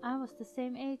 I was the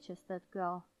same age as that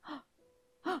girl.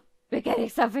 We're getting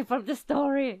something from the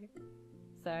story!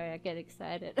 Sorry, I get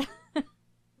excited.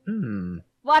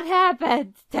 What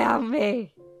happened? Tell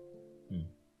me!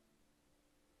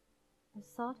 A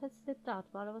thought had slipped out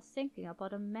while I was thinking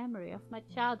about a memory of my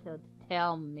childhood.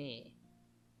 Tell me.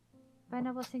 When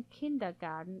I was in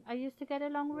kindergarten, I used to get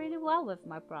along really well with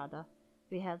my brother.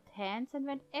 We held hands and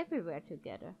went everywhere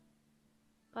together.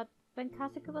 But when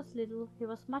Kazuki was little, he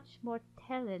was much more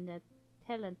talented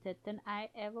than I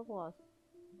ever was.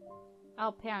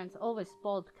 Our parents always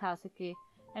spoiled Kazuki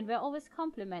and were always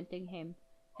complimenting him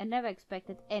and never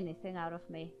expected anything out of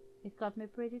me. It got me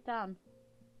pretty down.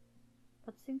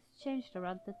 But things changed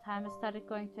around the time I started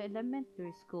going to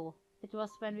elementary school. It was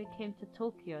when we came to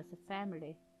Tokyo as a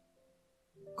family.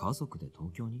 家族で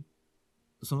東京に？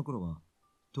その頃は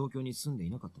東京に住んでい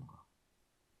なかったのか？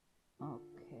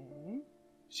 Okay.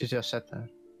 She just said that.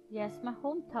 Yes, my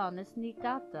hometown is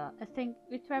Niigata. I think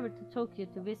we traveled to Tokyo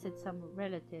to visit some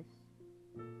relatives.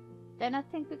 Then I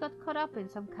think we got caught up in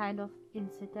some kind of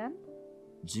incident.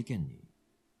 事件に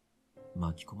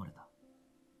巻き込まれた。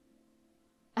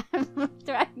I'm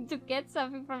trying to get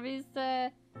something from his,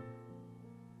 How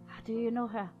do you know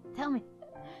her? Tell me.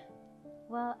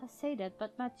 Well, I say that,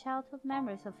 but my childhood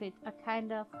memories of it are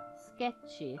kind of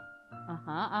sketchy.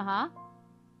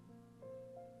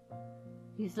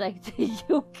 He's like the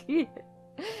Yuki.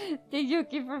 The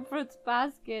Yuki from Fruits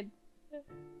Basket.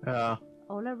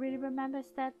 All I really remember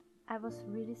is that I was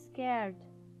really scared.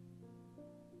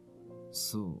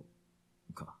 そ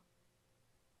うか。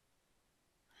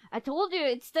I told you,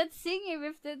 it's that singing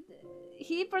with the...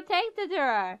 He protected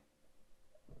her.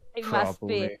 It must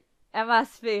be. It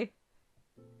must be.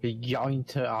 He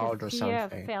yoinked her out or something. The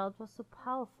fear I felt was so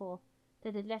powerful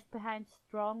that it left behind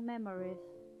strong memories.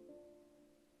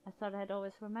 I thought I had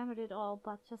always remembered it all,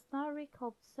 but just now I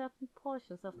recalled certain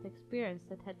portions of the experience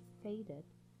that had faded.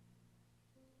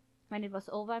 When it was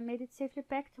over, I made it safely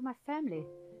back to my family,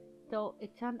 though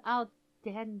it turned out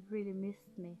they hadn't really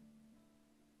missed me.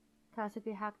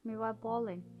 Kazuki hugged me while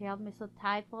bawling. He held me so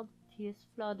tight while the tears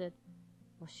flooded.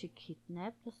 Was she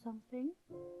kidnapped or something?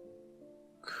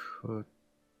 Could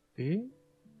be.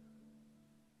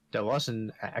 There was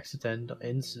an accident or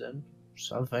incident,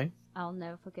 something. I'll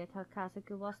never forget how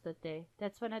Kazuki was that day.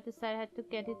 That's when I decided I had to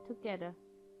get it together.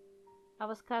 I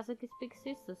was Kazuki's big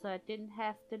sister, so I didn't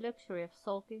have the luxury of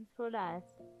sulking through life.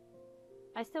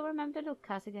 I still remember the look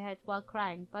Kazuki had while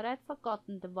crying, but I'd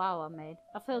forgotten the vow I made.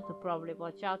 I failed to probably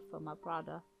watch out for my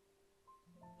brother.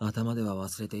 頭では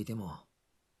忘れていても、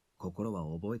心は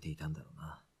覚えていたんだろう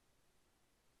な。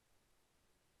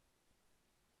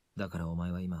だからお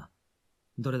前は今、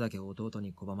どれだけ弟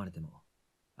に拒まれても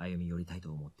歩み寄りたい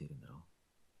と思っているんだろ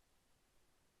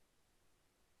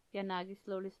う。Yanagi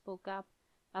slowly spoke up,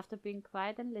 after being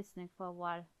quiet and listening for a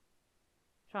while.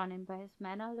 Drawn in by his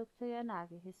manner, looked to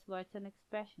Yanagi. His words and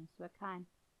expressions were kind.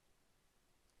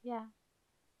 Yeah.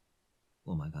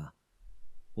 お前が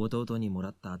弟にもら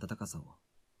った温かさを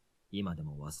今で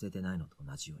も忘れてないのと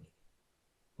同じように、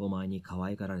お前に可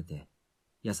愛がられて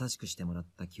優しくしてもらっ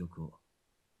た記憶を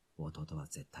弟は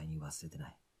絶対に忘れてな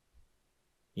い。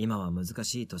今は難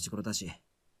しい年頃だし、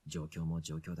状況も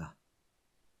状況だ。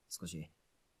少し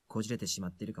こじれてしま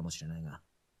っているかもしれないが、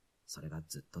それが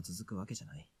ずっと続くわけじゃ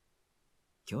ない。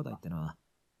兄弟ってのは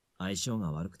相性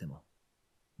が悪くても、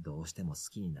どうしても好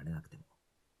きになれなくても、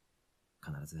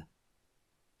必ず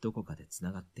どこかで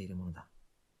繋がっているものだ。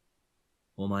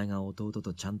お前が弟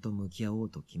とちゃんと向き合おう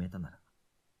と決めたなら、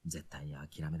絶対に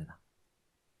諦めるな。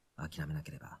諦めな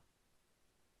ければ、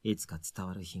いつか伝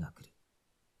わる日が来る。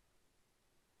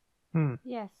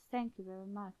Yes, thank you very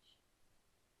much.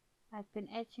 I've been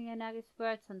etching Yanagi's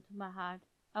words onto my heart.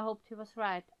 I hoped he was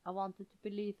right. I wanted to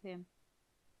believe him.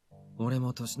 俺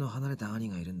も年の離れた兄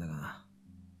がいるんだが、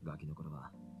ガキの頃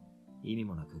は意味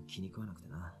もなく気に食わなくて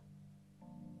な。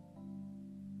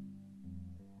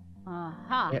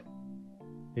Aha.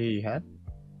 He had?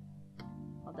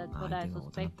 Well, that's what I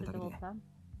suspected the whole time.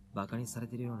 バカにされ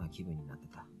てるような気分になって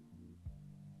た。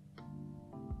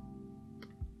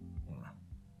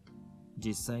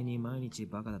実際に毎日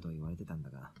バカだと言われてたんだ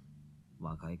が、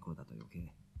若い頃だと余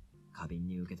計過敏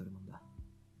に受け取るもんだ。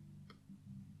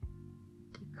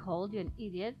He called you an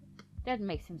idiot? That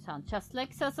makes him sound just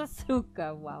like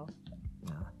Sasasuka. Wow.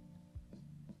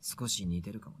 少し似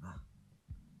てるかもな。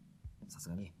さす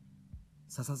がに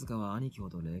笹塚は兄貴ほ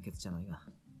ど冷血じゃないが。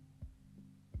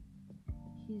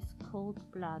He's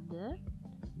cold-blooded?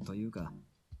 というか、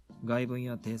外聞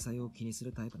や体裁を気にす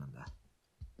るタイプなんだ。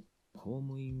公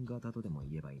務員型とでも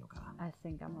言えばいいのか。I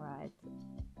think I'm right.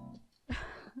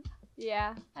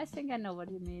 Yeah, I think I know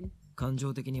what you mean. 感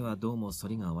情的にはどうも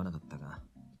反りが合わなかったが、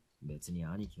別に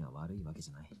兄貴が悪いわけじ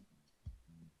ゃない。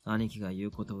兄貴が言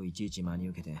うことをいちいち真に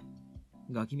受けて、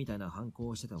ガキみたいな反抗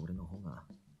をしてた俺の方が、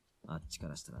あっちか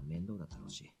らしたら面倒だったろう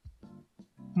し。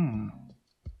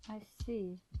I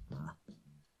see. まあ、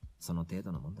その程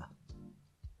度のもんだ。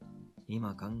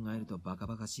今考えるとバカ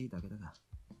バカしいだけだが。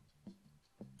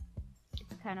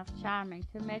It's kind of charming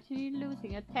to imagine you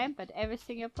losing your temper at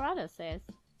everything your brother says.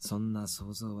 そんな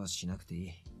想像はしなくてい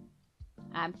い。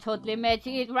I'm totally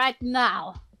imagining it right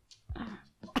now.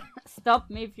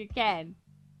 Stop me if you can.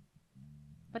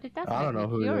 But it doesn't I don't know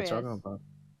who you're curious. talking about.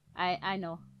 I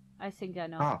know. I think I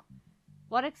know. Ah.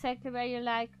 What exactly were you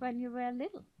like when you were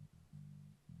little?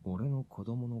 俺の子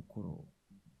供の頃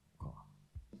か。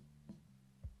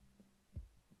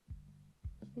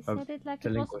He said it like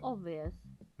it was obvious.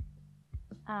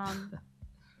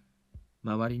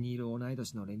 周りにいる同い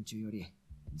年の連中より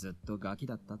ずっとガキ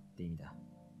だったって意味だ。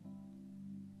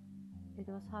It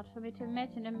was hard for me to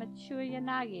imagine a mature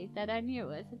Yanagi that I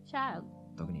knew as a child.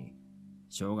 特に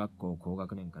小学校高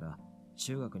学年から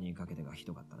中学にかけてがひ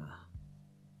どかったな。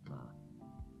まあ、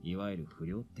いわゆる不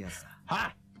良ってやつだ。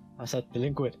Ha! I said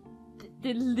delinquent.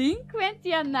 Delinquent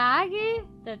Yanagi?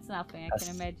 That's nothing I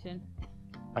can imagine.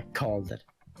 I called it.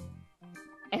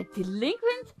 A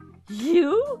delinquent?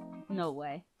 You? No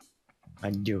way.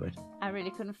 I knew it. I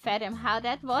really couldn't fathom how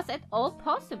that was at all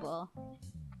possible.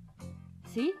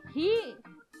 See? He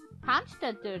punched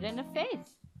that dude in the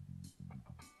face.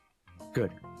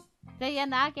 Good. The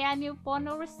Yanagi I knew bore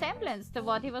no resemblance to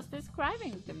what he was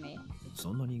describing to me.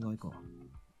 そんなに意外か。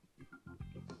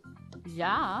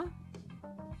Yeah.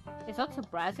 It's not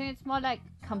surprising, it's more like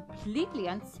completely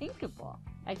unthinkable.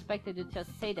 I expected you to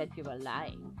just say that you were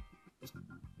lying.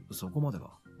 そこまで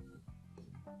は。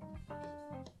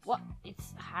What?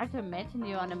 It's hard to imagine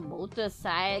you on a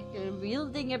motorcycle,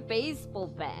 wielding a baseball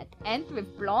bat, and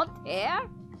with blonde hair?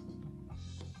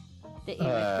 The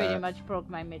image pretty much broke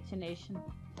my imagination.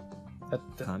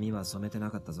 髪は染めて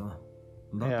なかったぞ。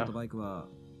バットとバイクは、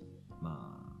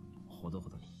まあ、ほどほ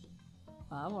どに。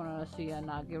I wanna see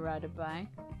Yanagi ride a bike.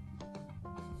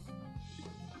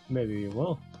 Maybe you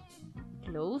will.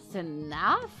 Close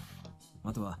enough?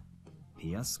 あとは、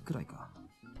ピアスくらいか。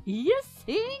Piercings?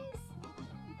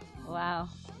 Wow.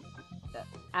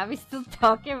 Are we still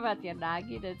talking about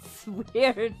Yanagi? That's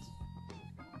weird.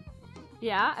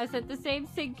 Yeah, I said the same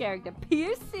thing, character.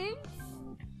 Piercings?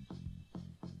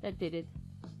 That did it.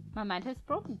 My mind has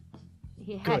broken.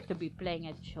 He had to be playing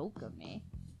a joke on me.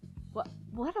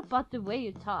 What about the way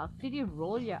you talk? Did you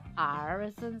roll your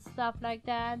R's and stuff like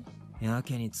that? や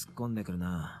けに突っ込んでくる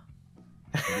な。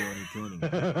不良に興味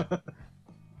が。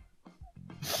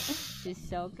She's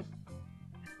shocked.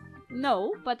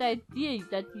 No, but the idea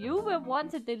that you were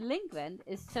once a delinquent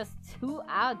is just too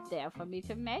out there for me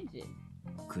to imagine.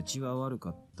 口は悪か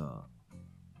ったと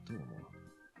思う。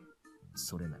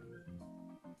それなりに。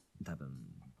多分、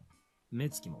目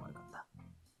つきも悪かった。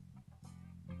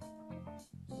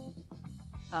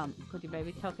Could you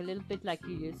maybe talk a little bit like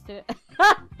you used to?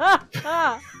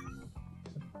 は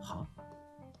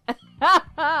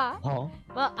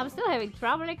？Well, I'm still having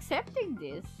trouble accepting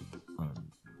this.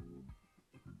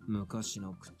 昔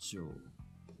の口調。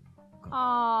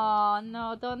Oh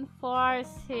no, don't force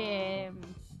him.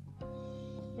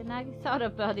 Yanagi thought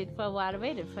about it for a while,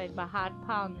 waited for it, my heart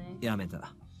pounding. やめ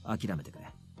た。諦めてくれ。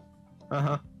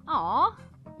Aww.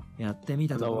 やってみ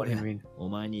たところで、お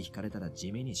前に惹かれたら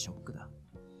地味にショックだ。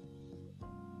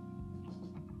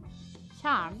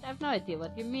Charmed? I've no idea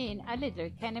what you mean. I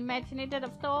literally can't imagine it at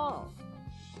all.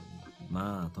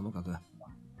 まあ、ともかく、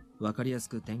わかりやす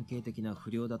く典型的な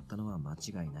不良だったのは間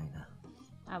違いないな。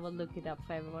I will look it up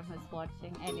for everyone who's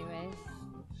watching. Anyways.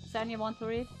 Son, you want to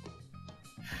read?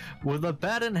 With a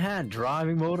bat in hand,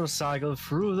 driving motorcycle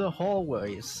through the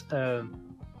hallways,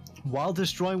 while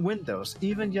destroying windows.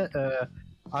 Even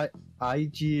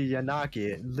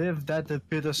Yanagi lived that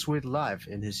bittersweet life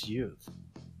in his youth.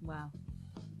 Wow.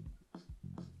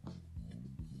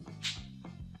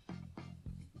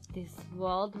 This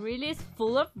world really is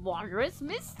full of wondrous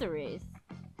mysteries.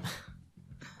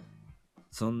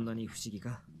 そんなに不思議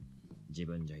か？自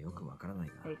分じゃよくわからない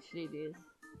が。Actually, it is.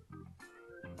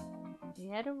 He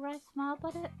had a wry smile,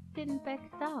 but it didn't back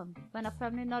down. When a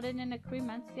family nodded in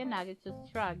agreement, Yanagi just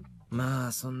shrugged. ま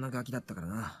あ、そんなガキだったから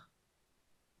な。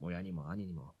親にも兄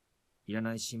にも、いら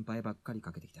ない心配ばっかり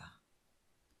かけてきた。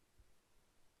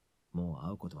もう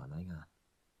会うことはないが、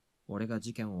俺が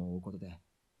事件を追うことで、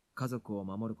家族を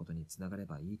守ることにつながれ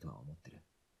ばいいとは思ってる。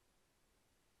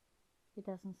He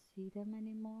doesn't see them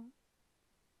anymore?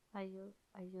 Are you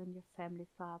and your family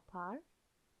far apart?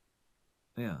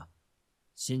 いや、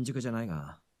新宿じゃない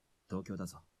が、東京だ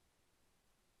ぞ。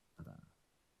ただ、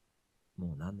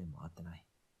もう何年も会ってない。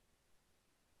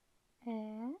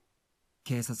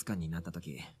警察官になった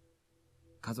時、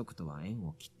家族とは縁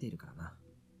を切っているからな。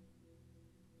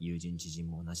友人知人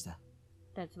も同じだ。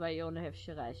That's why you only have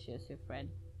Shiraishi as your friend.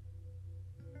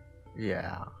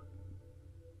 Yeah.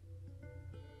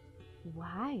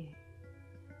 Why?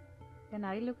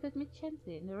 Yanagi looked at me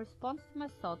gently in response to my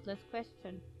thoughtless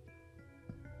question.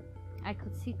 I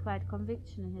could see quiet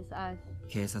conviction in his eyes.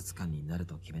 警察官になる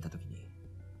と決めた時に、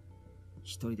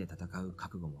一人で戦う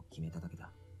覚悟も決めただけだ。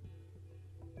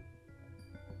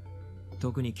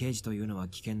特に刑事というのは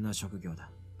危険な職業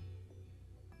だ。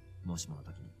もしもの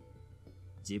時に、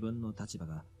自分の立場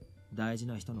が大事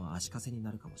な人の足かせに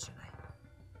なるかもしれない。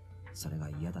それが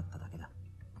嫌だっただけだ。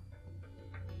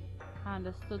I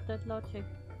understood that logic.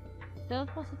 Still,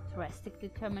 it was a drastic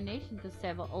determination to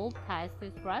sever all ties to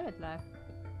his private life.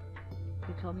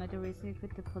 You told me the reason you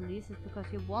quit the police is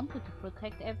because you wanted to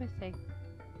protect everything.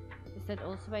 Is that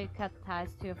also why you cut ties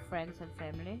to your friends and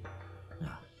family?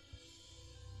 Yeah.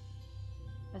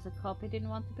 As a cop, he didn't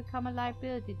want to become a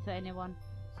liability to anyone,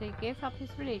 so he gave up his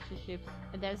relationships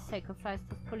and then sacrificed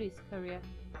his police career.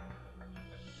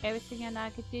 Everything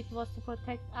Yanagi did was to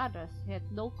protect others. He had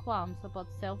no qualms about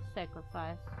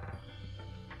self-sacrifice.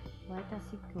 Why does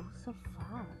he go so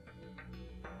far?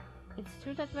 It's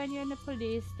true that when you're in the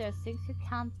police, there are things you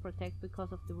can't protect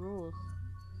because of the rules.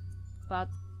 But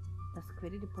does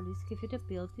quitting the police give you the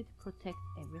ability to protect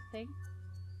everything?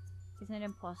 Isn't it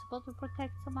impossible to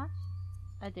protect so much?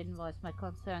 I didn't voice my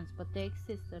concerns, but they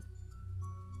existed.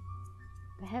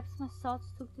 Perhaps my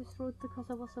thoughts took this route because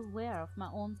I was aware of my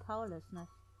own powerlessness.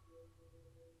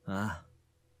 ああ、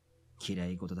嫌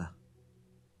い事だ。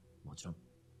もちろん、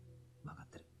わかっ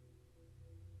てる。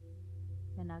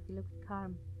Yanagi looked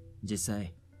calm. 実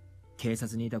際、警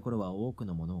察にいた頃は多く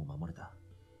のものを守れた。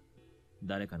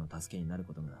誰かの助けになる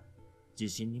ことが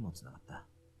自信にもつながった。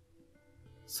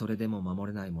それでも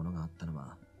守れないものがあったの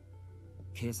は、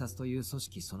警察という組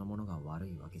織そのものが悪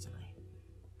いわけじゃない。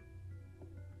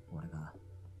俺が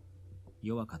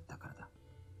弱かったからだ。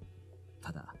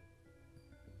ただ、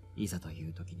いざとい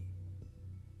う時に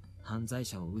犯罪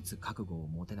者を撃つ覚悟を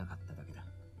持てなかっただけだ。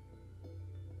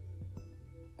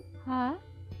は？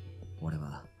俺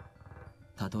は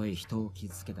たとえ人を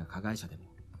傷つけた加害者でも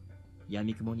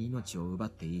闇雲に命を奪っ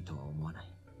ていいとは思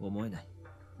えない。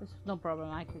There's no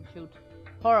problem, I can shoot.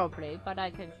 Horribly, but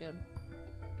I can shoot.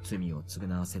 罪を償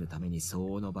わせるために相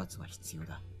応の罰は必要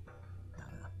だ。だ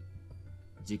が、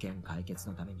事件解決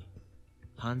のために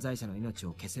犯罪者の命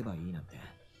を消せばいいなんて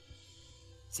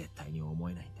絶対に思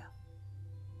えないんだ。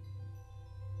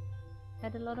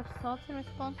Had a lot of thoughts in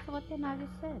response to what Yanagi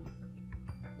said.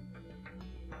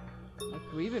 I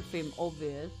agree with him,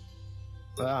 obvious.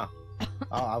 Yeah,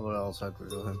 I would also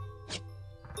agree with him.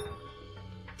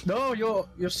 No,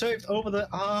 you're saved over the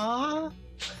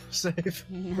save.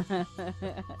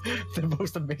 The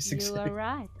most amazing You save. are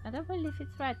right. I don't believe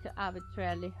it's right to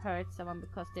arbitrarily hurt someone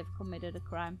because they've committed a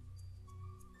crime.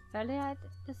 Earlier I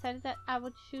decided that I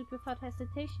would shoot without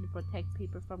hesitation to protect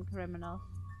people from criminals.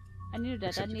 I knew that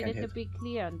Except I you needed can't to hit. be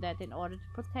clear on that in order to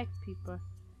protect people.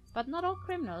 But not all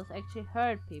criminals actually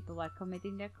hurt people while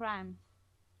committing their crimes.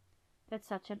 That's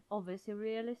such an obvious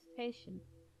realization.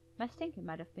 My thinking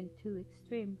might have been too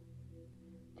extreme.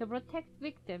 To protect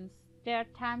victims, there are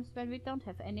times when we don't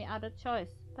have any other choice,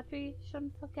 but we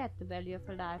shouldn't forget the value of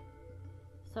a life.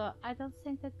 So I don't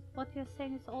think that what you're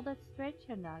saying is all that strange,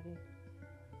 Yanagi.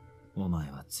 お前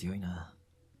は強いな。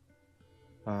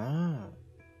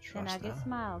Yanagi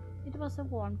smiled. It was a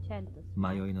warm, gentle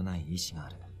smile. 迷いのない意志があ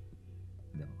る。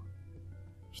でも、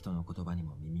人の言葉に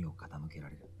も耳を傾けら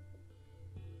れる。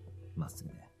まっすぐ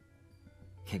で、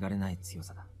汚れない強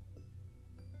さだ。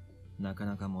なか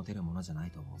なか持てるものじゃな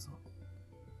いと思うぞ。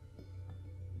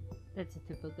That's a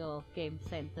typical game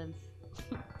sentence.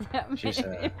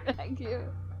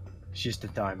 She's the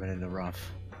diamond in the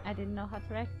rough. I didn't know how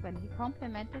to react when he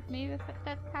complimented me with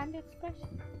that kind of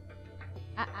expression.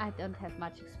 I don't have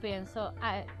much experience, so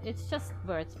it's just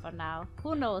words for now.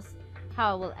 Who knows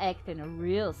how I will act in a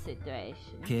real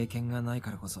situation. 経験がない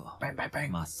からこそ、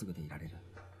まっすぐでいられる。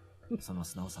その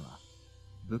素直さは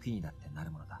武器にだってな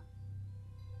るものだ。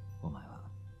お前は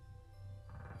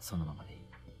そのままでいい。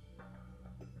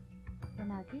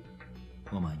Yanagi?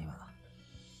 お前には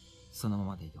そのま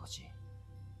までいてほしい。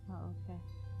Oh, okay.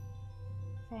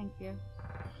 Thank you.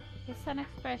 His sun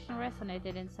expression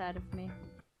resonated inside of me.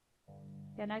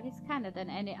 Yanagi's kinder than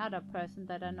any other person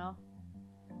that I know.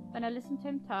 When I listen to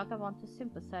him talk, I want to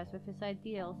sympathize with his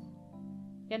ideals.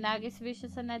 Yanagi's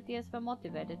wishes and ideas were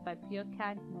motivated by pure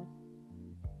kindness.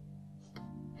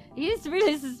 He's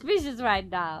really suspicious right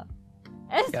now.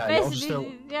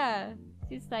 Especially, yeah.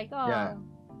 She's like, oh.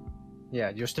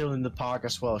 Yeah, you're still in the park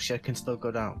as well. Shit can still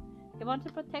go down. He wanted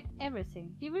to protect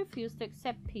everything. He refused to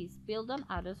accept peace built on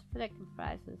others'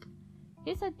 sacrifices.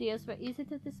 His ideas were easy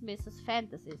to dismiss as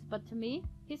fantasies, but to me,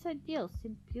 his ideals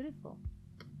seemed beautiful.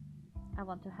 I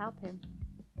want to help him.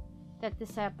 That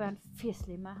desire burned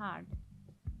fiercely in my heart.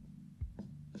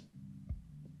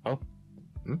 Oh?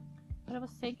 But I was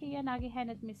thinking Yanagi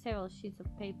handed me several sheets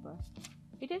of paper.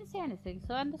 He didn't say anything,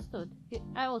 so I understood.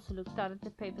 I also looked down at the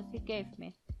papers he gave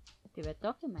me. They were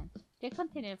documents. They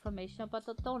contained information about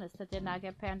the donors that Yanagi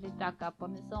apparently dug up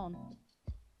on his own.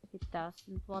 He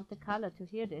doesn't want the color to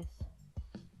hear this.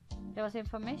 There was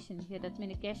information here that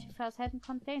Minigashi files hadn't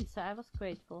contained, so I was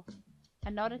grateful. I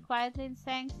nodded quietly in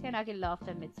thanks. Yanagi laughed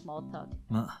and made small talk.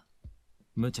 まあ、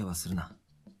無茶はするな。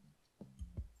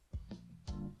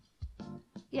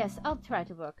Yes, I'll try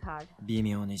to work hard. 微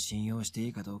妙に信用してい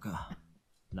いかどうか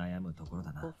悩むところ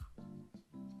だな。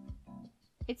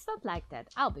It's not like that.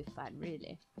 I'll be fine,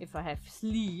 really. If I have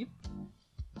sleep.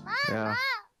 Yeah.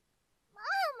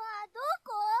 Mama,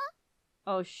 doko?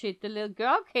 Oh shit, the little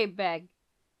girl came back.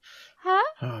 Huh?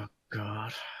 Oh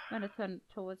god. When I turned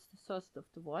towards the source of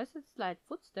the voice and slight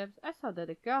footsteps, I saw that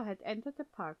a girl had entered the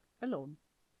park alone.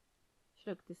 She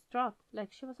looked distraught,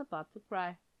 like she was about to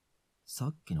cry. さ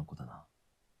っきの子だな。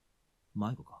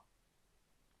迷子か。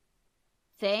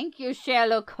Thank you,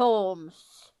 Sherlock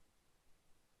Holmes.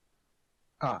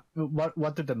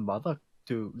 What did the mother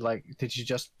do? Like, did she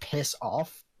just piss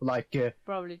off? Like,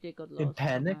 Probably they got lost. in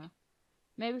panic? From her.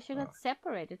 Maybe she got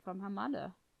separated from her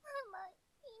mother.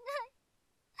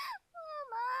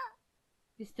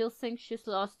 You still think she's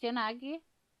lost, Yanagi?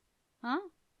 Huh?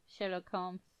 Sherlock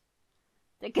Holmes.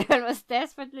 The girl was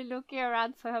desperately looking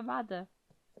around for her mother.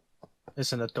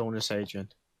 It's an Adonis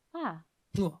agent. Ah.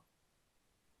 Mama,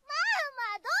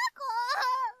 doko?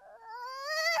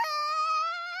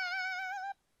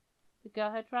 The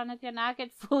girl had run at Yanagi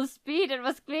at full speed and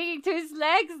was clinging to his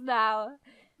legs now.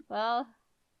 Well,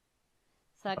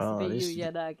 sucks to be you,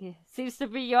 Yanagi. Seems to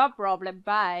be your problem.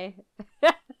 Bye.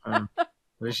 At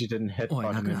least you didn't hit him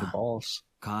in the balls.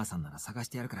 母さんなら探し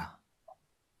てやるから。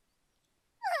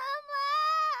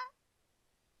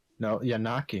No,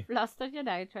 Yanagi. Flustered,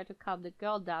 Yanagi tried to calm the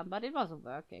girl down, but it wasn't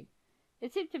working.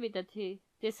 It seemed to me that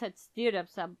this had stirred up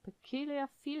some peculiar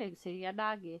feelings in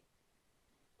Yanagi.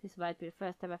 This might be the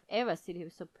first time I've ever seen him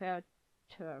so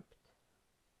perturbed.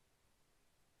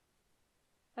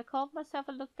 I calmed myself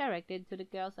and looked directly into the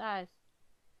girl's eyes.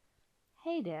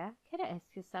 Hey there, can I ask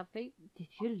you something? Did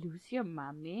you lose your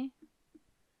mommy?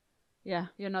 Yeah,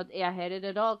 you're not airheaded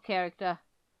at all, character.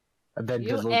 And then You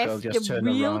the little girl ask just the turned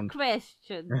real around.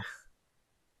 questions.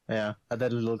 Yeah, and then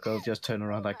the little girl just turned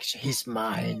around like, he's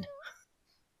mine. ずっ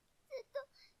と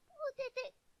モテ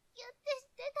てギュってし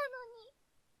て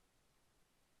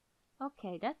たの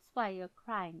に。 Okay, that's why you're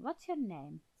crying. What's your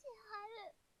name? 千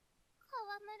春。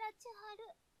川村千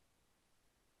春。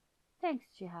 Thanks,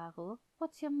 Chiharu.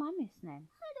 What's your mommy's name?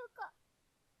 はるか。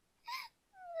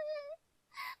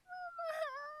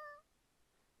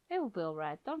ママ。 It will be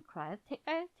alright. Don't cry.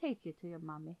 I'll take you to your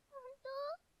mommy.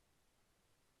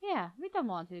 本 Yeah, we don't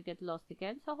want you to get lost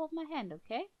again, so hold my hand,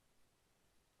 okay?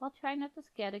 While trying not to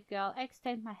scare the girl, I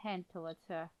extend my hand towards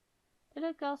her. The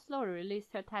little girl slowly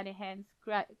released her tiny hands,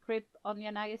 gripped on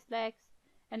Yanagi's legs,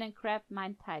 and then grabbed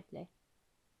mine tightly.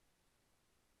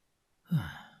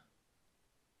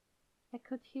 I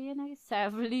could hear Yanagi's sigh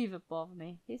of relief above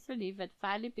me. His relief at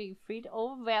finally being freed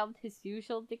overwhelmed his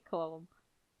usual decorum.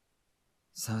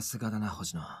 さすがだな、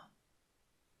星野。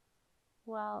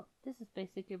 Well, this is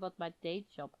basically what my day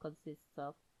job consists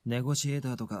of. ネゴシエー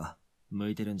ターとか、向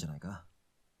いてるんじゃないか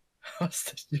What's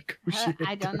the negotiator?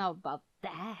 I don't know about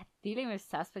that. Dealing with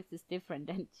suspects is different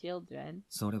than children.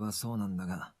 それはそうなんだ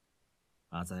が、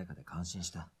鮮やかで感心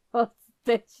した。What's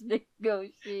that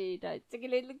negotiator? It's like a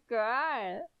little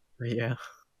girl. Yeah.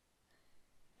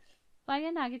 While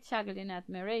Yanagi chuckled in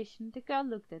admiration, the girl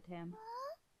looked at him.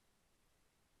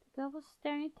 The girl was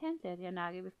staring intently at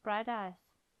Yanagi with bright eyes.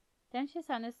 Then she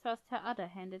suddenly thrust her other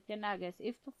hand at Yanagi as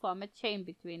if to form a chain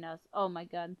between us. Oh my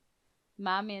god.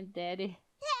 Mommy and Daddy.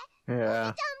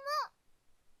 Yeah.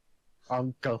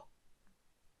 Uncle.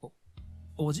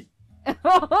 Oji.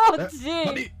 Oh,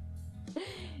 gee.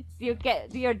 You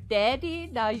get your daddy,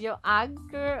 now your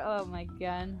uncle. Oh my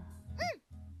god.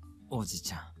 おじ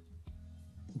ちゃん。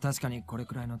確かにこれ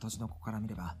くらいの年の子から見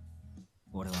れば、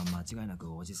俺は間違いな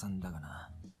くおじさんだが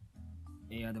な。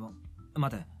いやでも、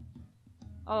待て。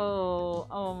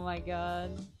Oh my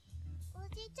god. お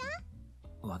じち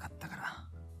ゃん。わかったから。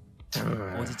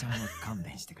おじちゃんは勘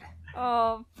弁してくれ。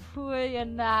Oh, poor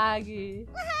Yanagi.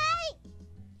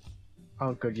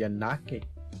 Uncle Yanagi.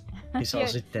 He's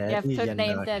also dead. You have to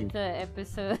name Yanagi. that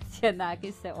episode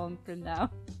Yanagi's the uncle now.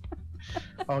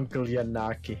 Uncle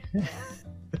Yanagi.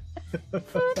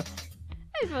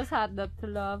 It was hard not to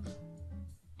love.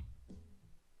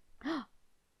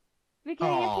 We're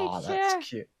getting a picture. That's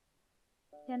cute.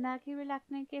 Yanagi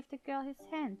reluctantly gave the girl his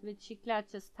hand, which she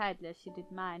clutched as tightly as she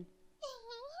did mine.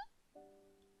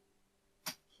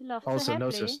 She laughed so Also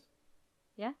happily. noticed.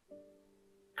 Yeah?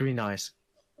 Green eyes.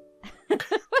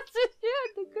 What's it here?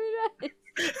 The green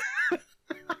eyes.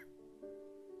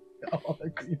 Oh, the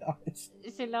green eyes.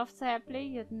 She laughed so happily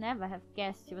you'd never have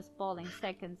guessed she was bawling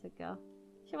seconds ago.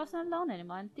 She wasn't alone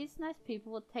anymore, and these nice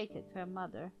people would take her to her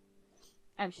mother.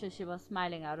 I'm sure she was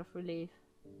smiling out of relief.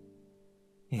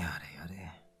 やれや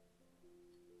れ。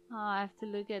 Oh, I have to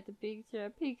look at the picture.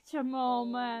 Picture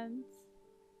moments.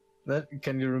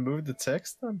 Can you remove the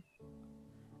text then?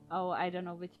 Oh, I don't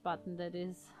know which button that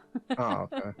is. Oh,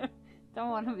 okay. Don't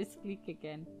want to misclick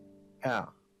again. Yeah.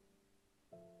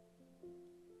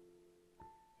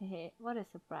 Hey, what a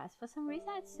surprise. For some reason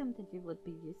I assumed that you would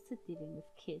be used to dealing with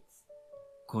kids.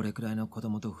 これくらいの子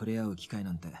供と触れ合う機会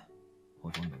なんて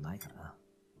ほとんどないからな。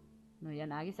No,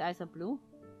 Yanagi's eyes are blue.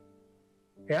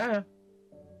 Yeah.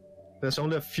 There's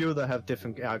only a few that have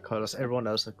different eye colors. Everyone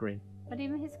else is green. But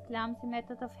even his clumsy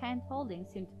method of hand-holding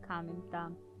seemed to calm him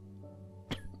down.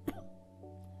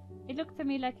 It looked to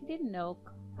me like he didn't know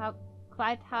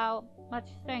quite how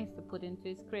much strength to put into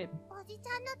his grip. おじち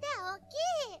ゃんの手大き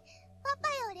い。パパ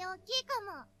より大きいか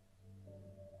も。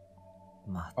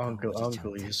 Uncle,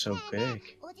 you're so ねえね big.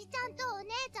 え、おじちゃんとお姉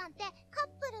ちゃんってカッ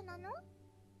プルなの？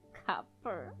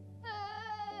 Copper.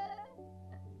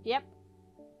 Yep.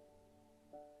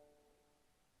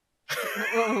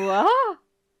 What?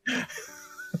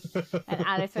 And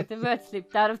unexpected words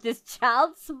slipped out of this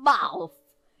child's mouth,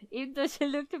 even though she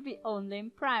looked to be only in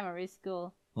primary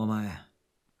school. お前、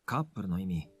カップルの意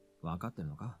味分かってる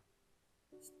のか？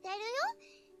知ってるよ。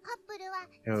カップルは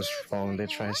It was wrongly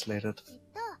translated. きっ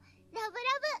とラ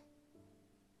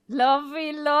ブラブ。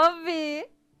 Lovey, lovey.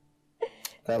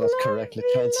 That was correctly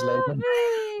translated. Lovey.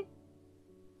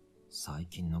 最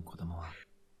近の子供は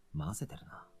混ぜてる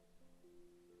な。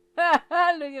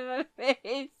Look at my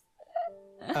face.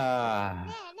 あねえ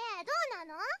ねえ、どう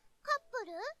なの？カップ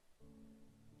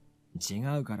ル？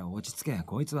違うから落ち着け、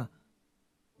こいつは。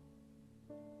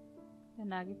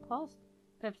Yanagi paused,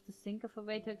 perhaps to think of a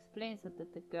way to explain so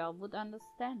that the girl would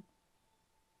understand.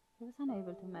 He was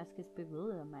unable to mask his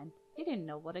bewilderment. He didn't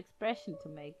know what expression to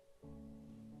make.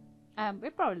 We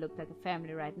probably look like a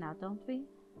family right now, don't we?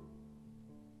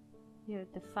 You're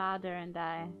the father and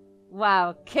I.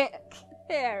 Wow, character.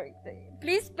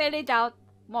 Please spell it out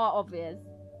more obvious.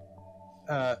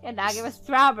 Yanagi was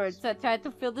strawberry, so I tried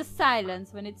to fill the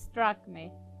silence when it struck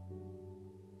me.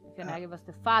 If Yanagi was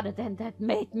the father, then that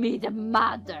made me the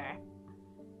mother.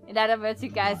 In other words, you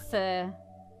guys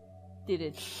did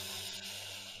it.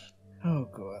 Oh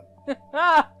god.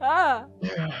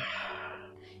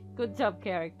 Good job,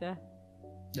 character.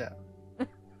 Yeah.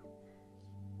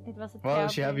 It was a well,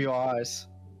 she have your eyes.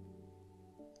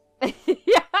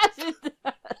 Yeah, she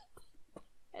does.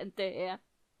 And the hair.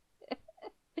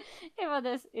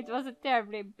 It was a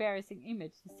terribly embarrassing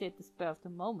image to see at the spur of the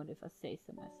moment, if I say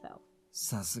so myself.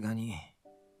 さすがに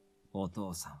お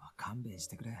父さんは勘弁し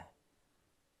てくれ。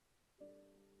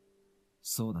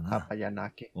そうだな。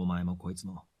お前もこいつ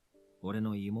も俺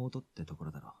の妹ってとこ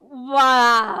ろだろ。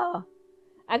Wow!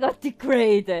 I got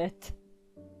degraded.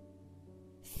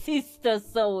 Sister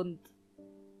zoned.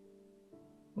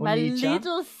 My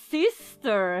little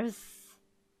sisters.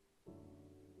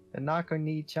 Yanagi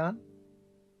Ni-chan?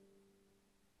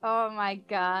 Oh my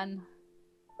god.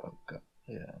 Oh god,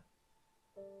 yeah.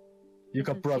 You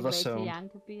got brother zoned. Young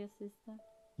to be a sister?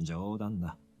 冗談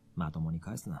だ。まともに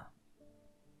返すな。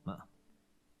ま、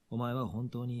お前は本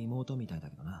当に妹みたいだ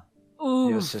けどな。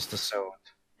Your sister zoned.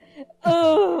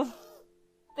 Oh,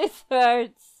 this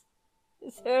hurts.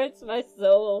 This hurts my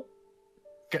soul.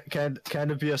 Can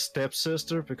it be a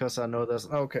stepsister? Because I know there's...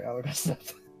 Okay, I'll guess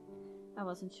that. I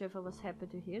wasn't sure if I was happy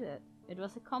to hear that. It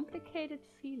was a complicated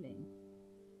feeling.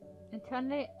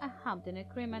 Internally, I hummed in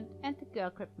agreement, and the girl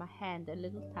gripped my hand a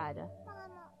little tighter.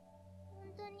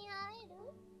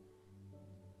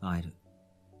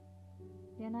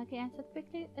 Yanagi answered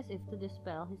quickly, as if to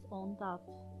dispel his own doubts.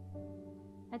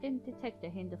 I didn't detect a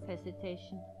hint of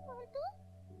hesitation.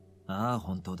 ああ、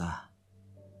本当だ。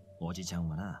おじちゃん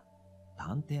はな、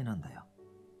探偵なんだよ。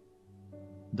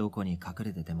どこに隠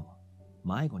れてても、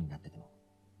迷子になってても、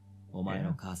お前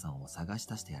の母さんを探し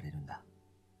出してやれるんだ。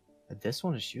This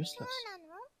one is useless.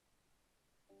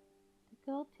 The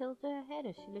girl tilted her head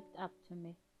as she looked up to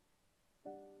me.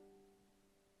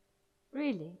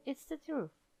 Really, it's the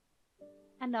truth.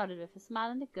 I nodded with a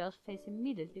smile, and the girl's face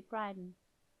immediately brightened.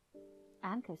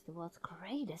 Anka is the world's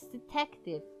greatest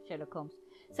detective, Sherlock Holmes,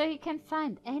 so he can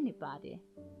find anybody.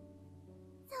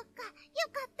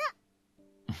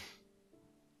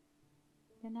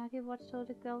 Yanagi watched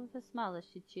the girl with a smile as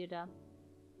she cheered up.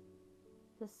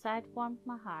 The sight warmed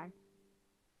my heart.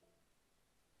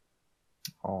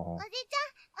 Oh.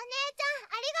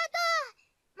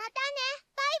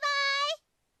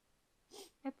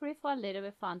 A brief while later, we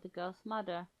found the girl's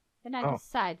mother. Yanagi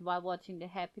sighed while watching the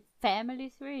happy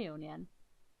family's reunion.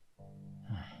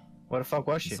 What the fuck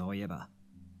was she? そういえば、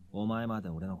お前まで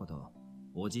俺のことを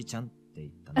おじちゃんって言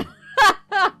ったね。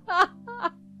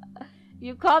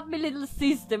You called me little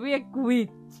sister, we agreed.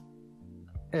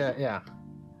 Yeah.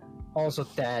 Also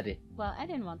daddy. Well, I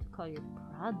didn't want to call you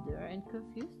brother and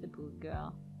confuse the poor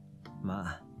girl.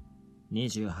 まあ、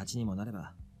28にもなれ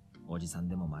ば、おじさん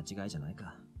でも間違いじゃない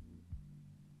か。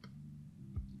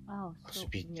Oh, so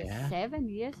we're 7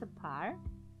 years apart?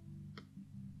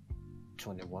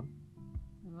 21.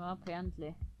 Well,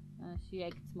 apparently. She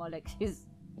acts more like she's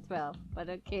 12, but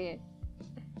okay.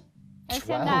 As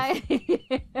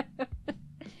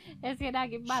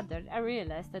Yanagi muttered, I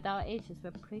realized that our ages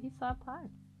were pretty far apart.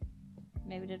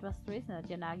 Maybe that was the reason that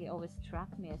Yanagi always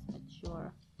struck me as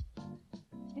mature.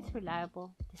 He's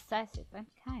reliable, decisive, and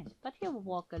kind, but he will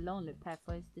walk a lonely path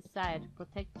for his desire to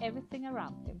protect everything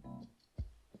around him.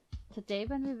 Today,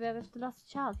 when we were with the lost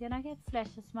child, Yanagi had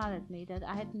flashed a smile at me that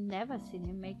I had never seen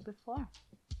him make before.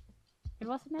 It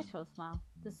was a natural smile,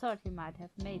 the sort he might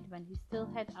have made when he still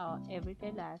had our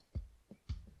everyday life.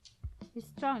 He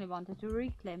strongly wanted to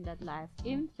reclaim that life,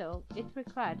 even though it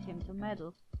required him to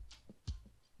meddle.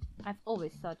 I've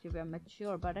always thought you were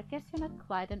mature, but I guess you're not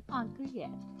quite an uncle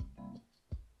yet.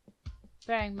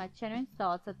 Bearing my genuine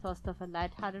thoughts, I tossed off a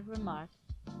light-hearted remark.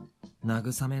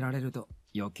 慰められると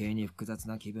余計に複雑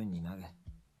な気分になる。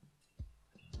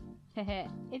Hehe,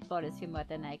 it bothers you more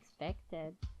than I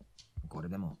expected. これ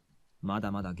でもま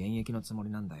だまだ現役のつも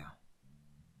りなんだよ。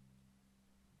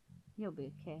You'll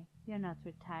be okay. You're not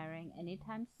retiring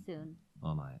anytime soon.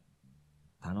 お前、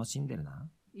楽しんでるな。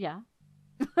Yeah.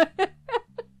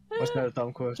 What's that a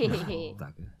dumb question?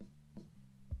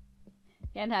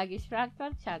 Yanagi shrugged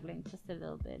while chuckling just a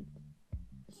little bit.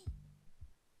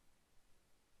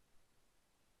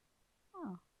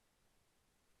 Oh.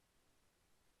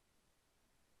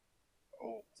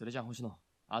 それじゃ星野、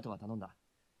あとは頼んだ。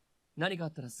何かあ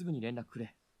ったらすぐに連絡く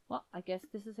れ。Well, I guess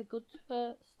this is a good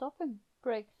stopping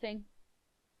break thing.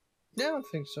 Yeah, I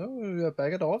think so. We are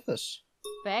back at office.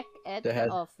 Back at the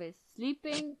office.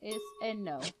 Sleeping is a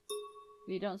no.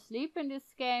 We don't sleep in this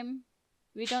game.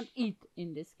 We don't eat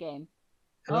in this game.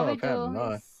 All we do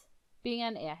is being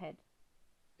an airhead.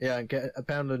 Yeah, and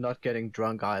apparently not getting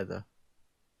drunk either.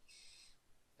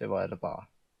 They were at a bar.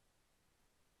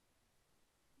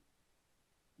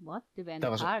 What? They were in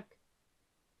the park?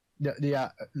 Yeah,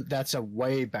 that's a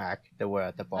way back they were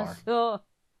at the bar. So...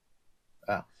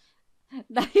 Oh.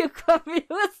 Now you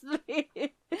confused me.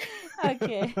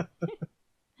 Okay.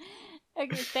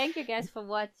 Okay, thank you guys for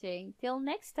watching. Till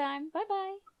next time.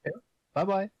 Bye-bye. Yeah.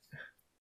 Bye-bye.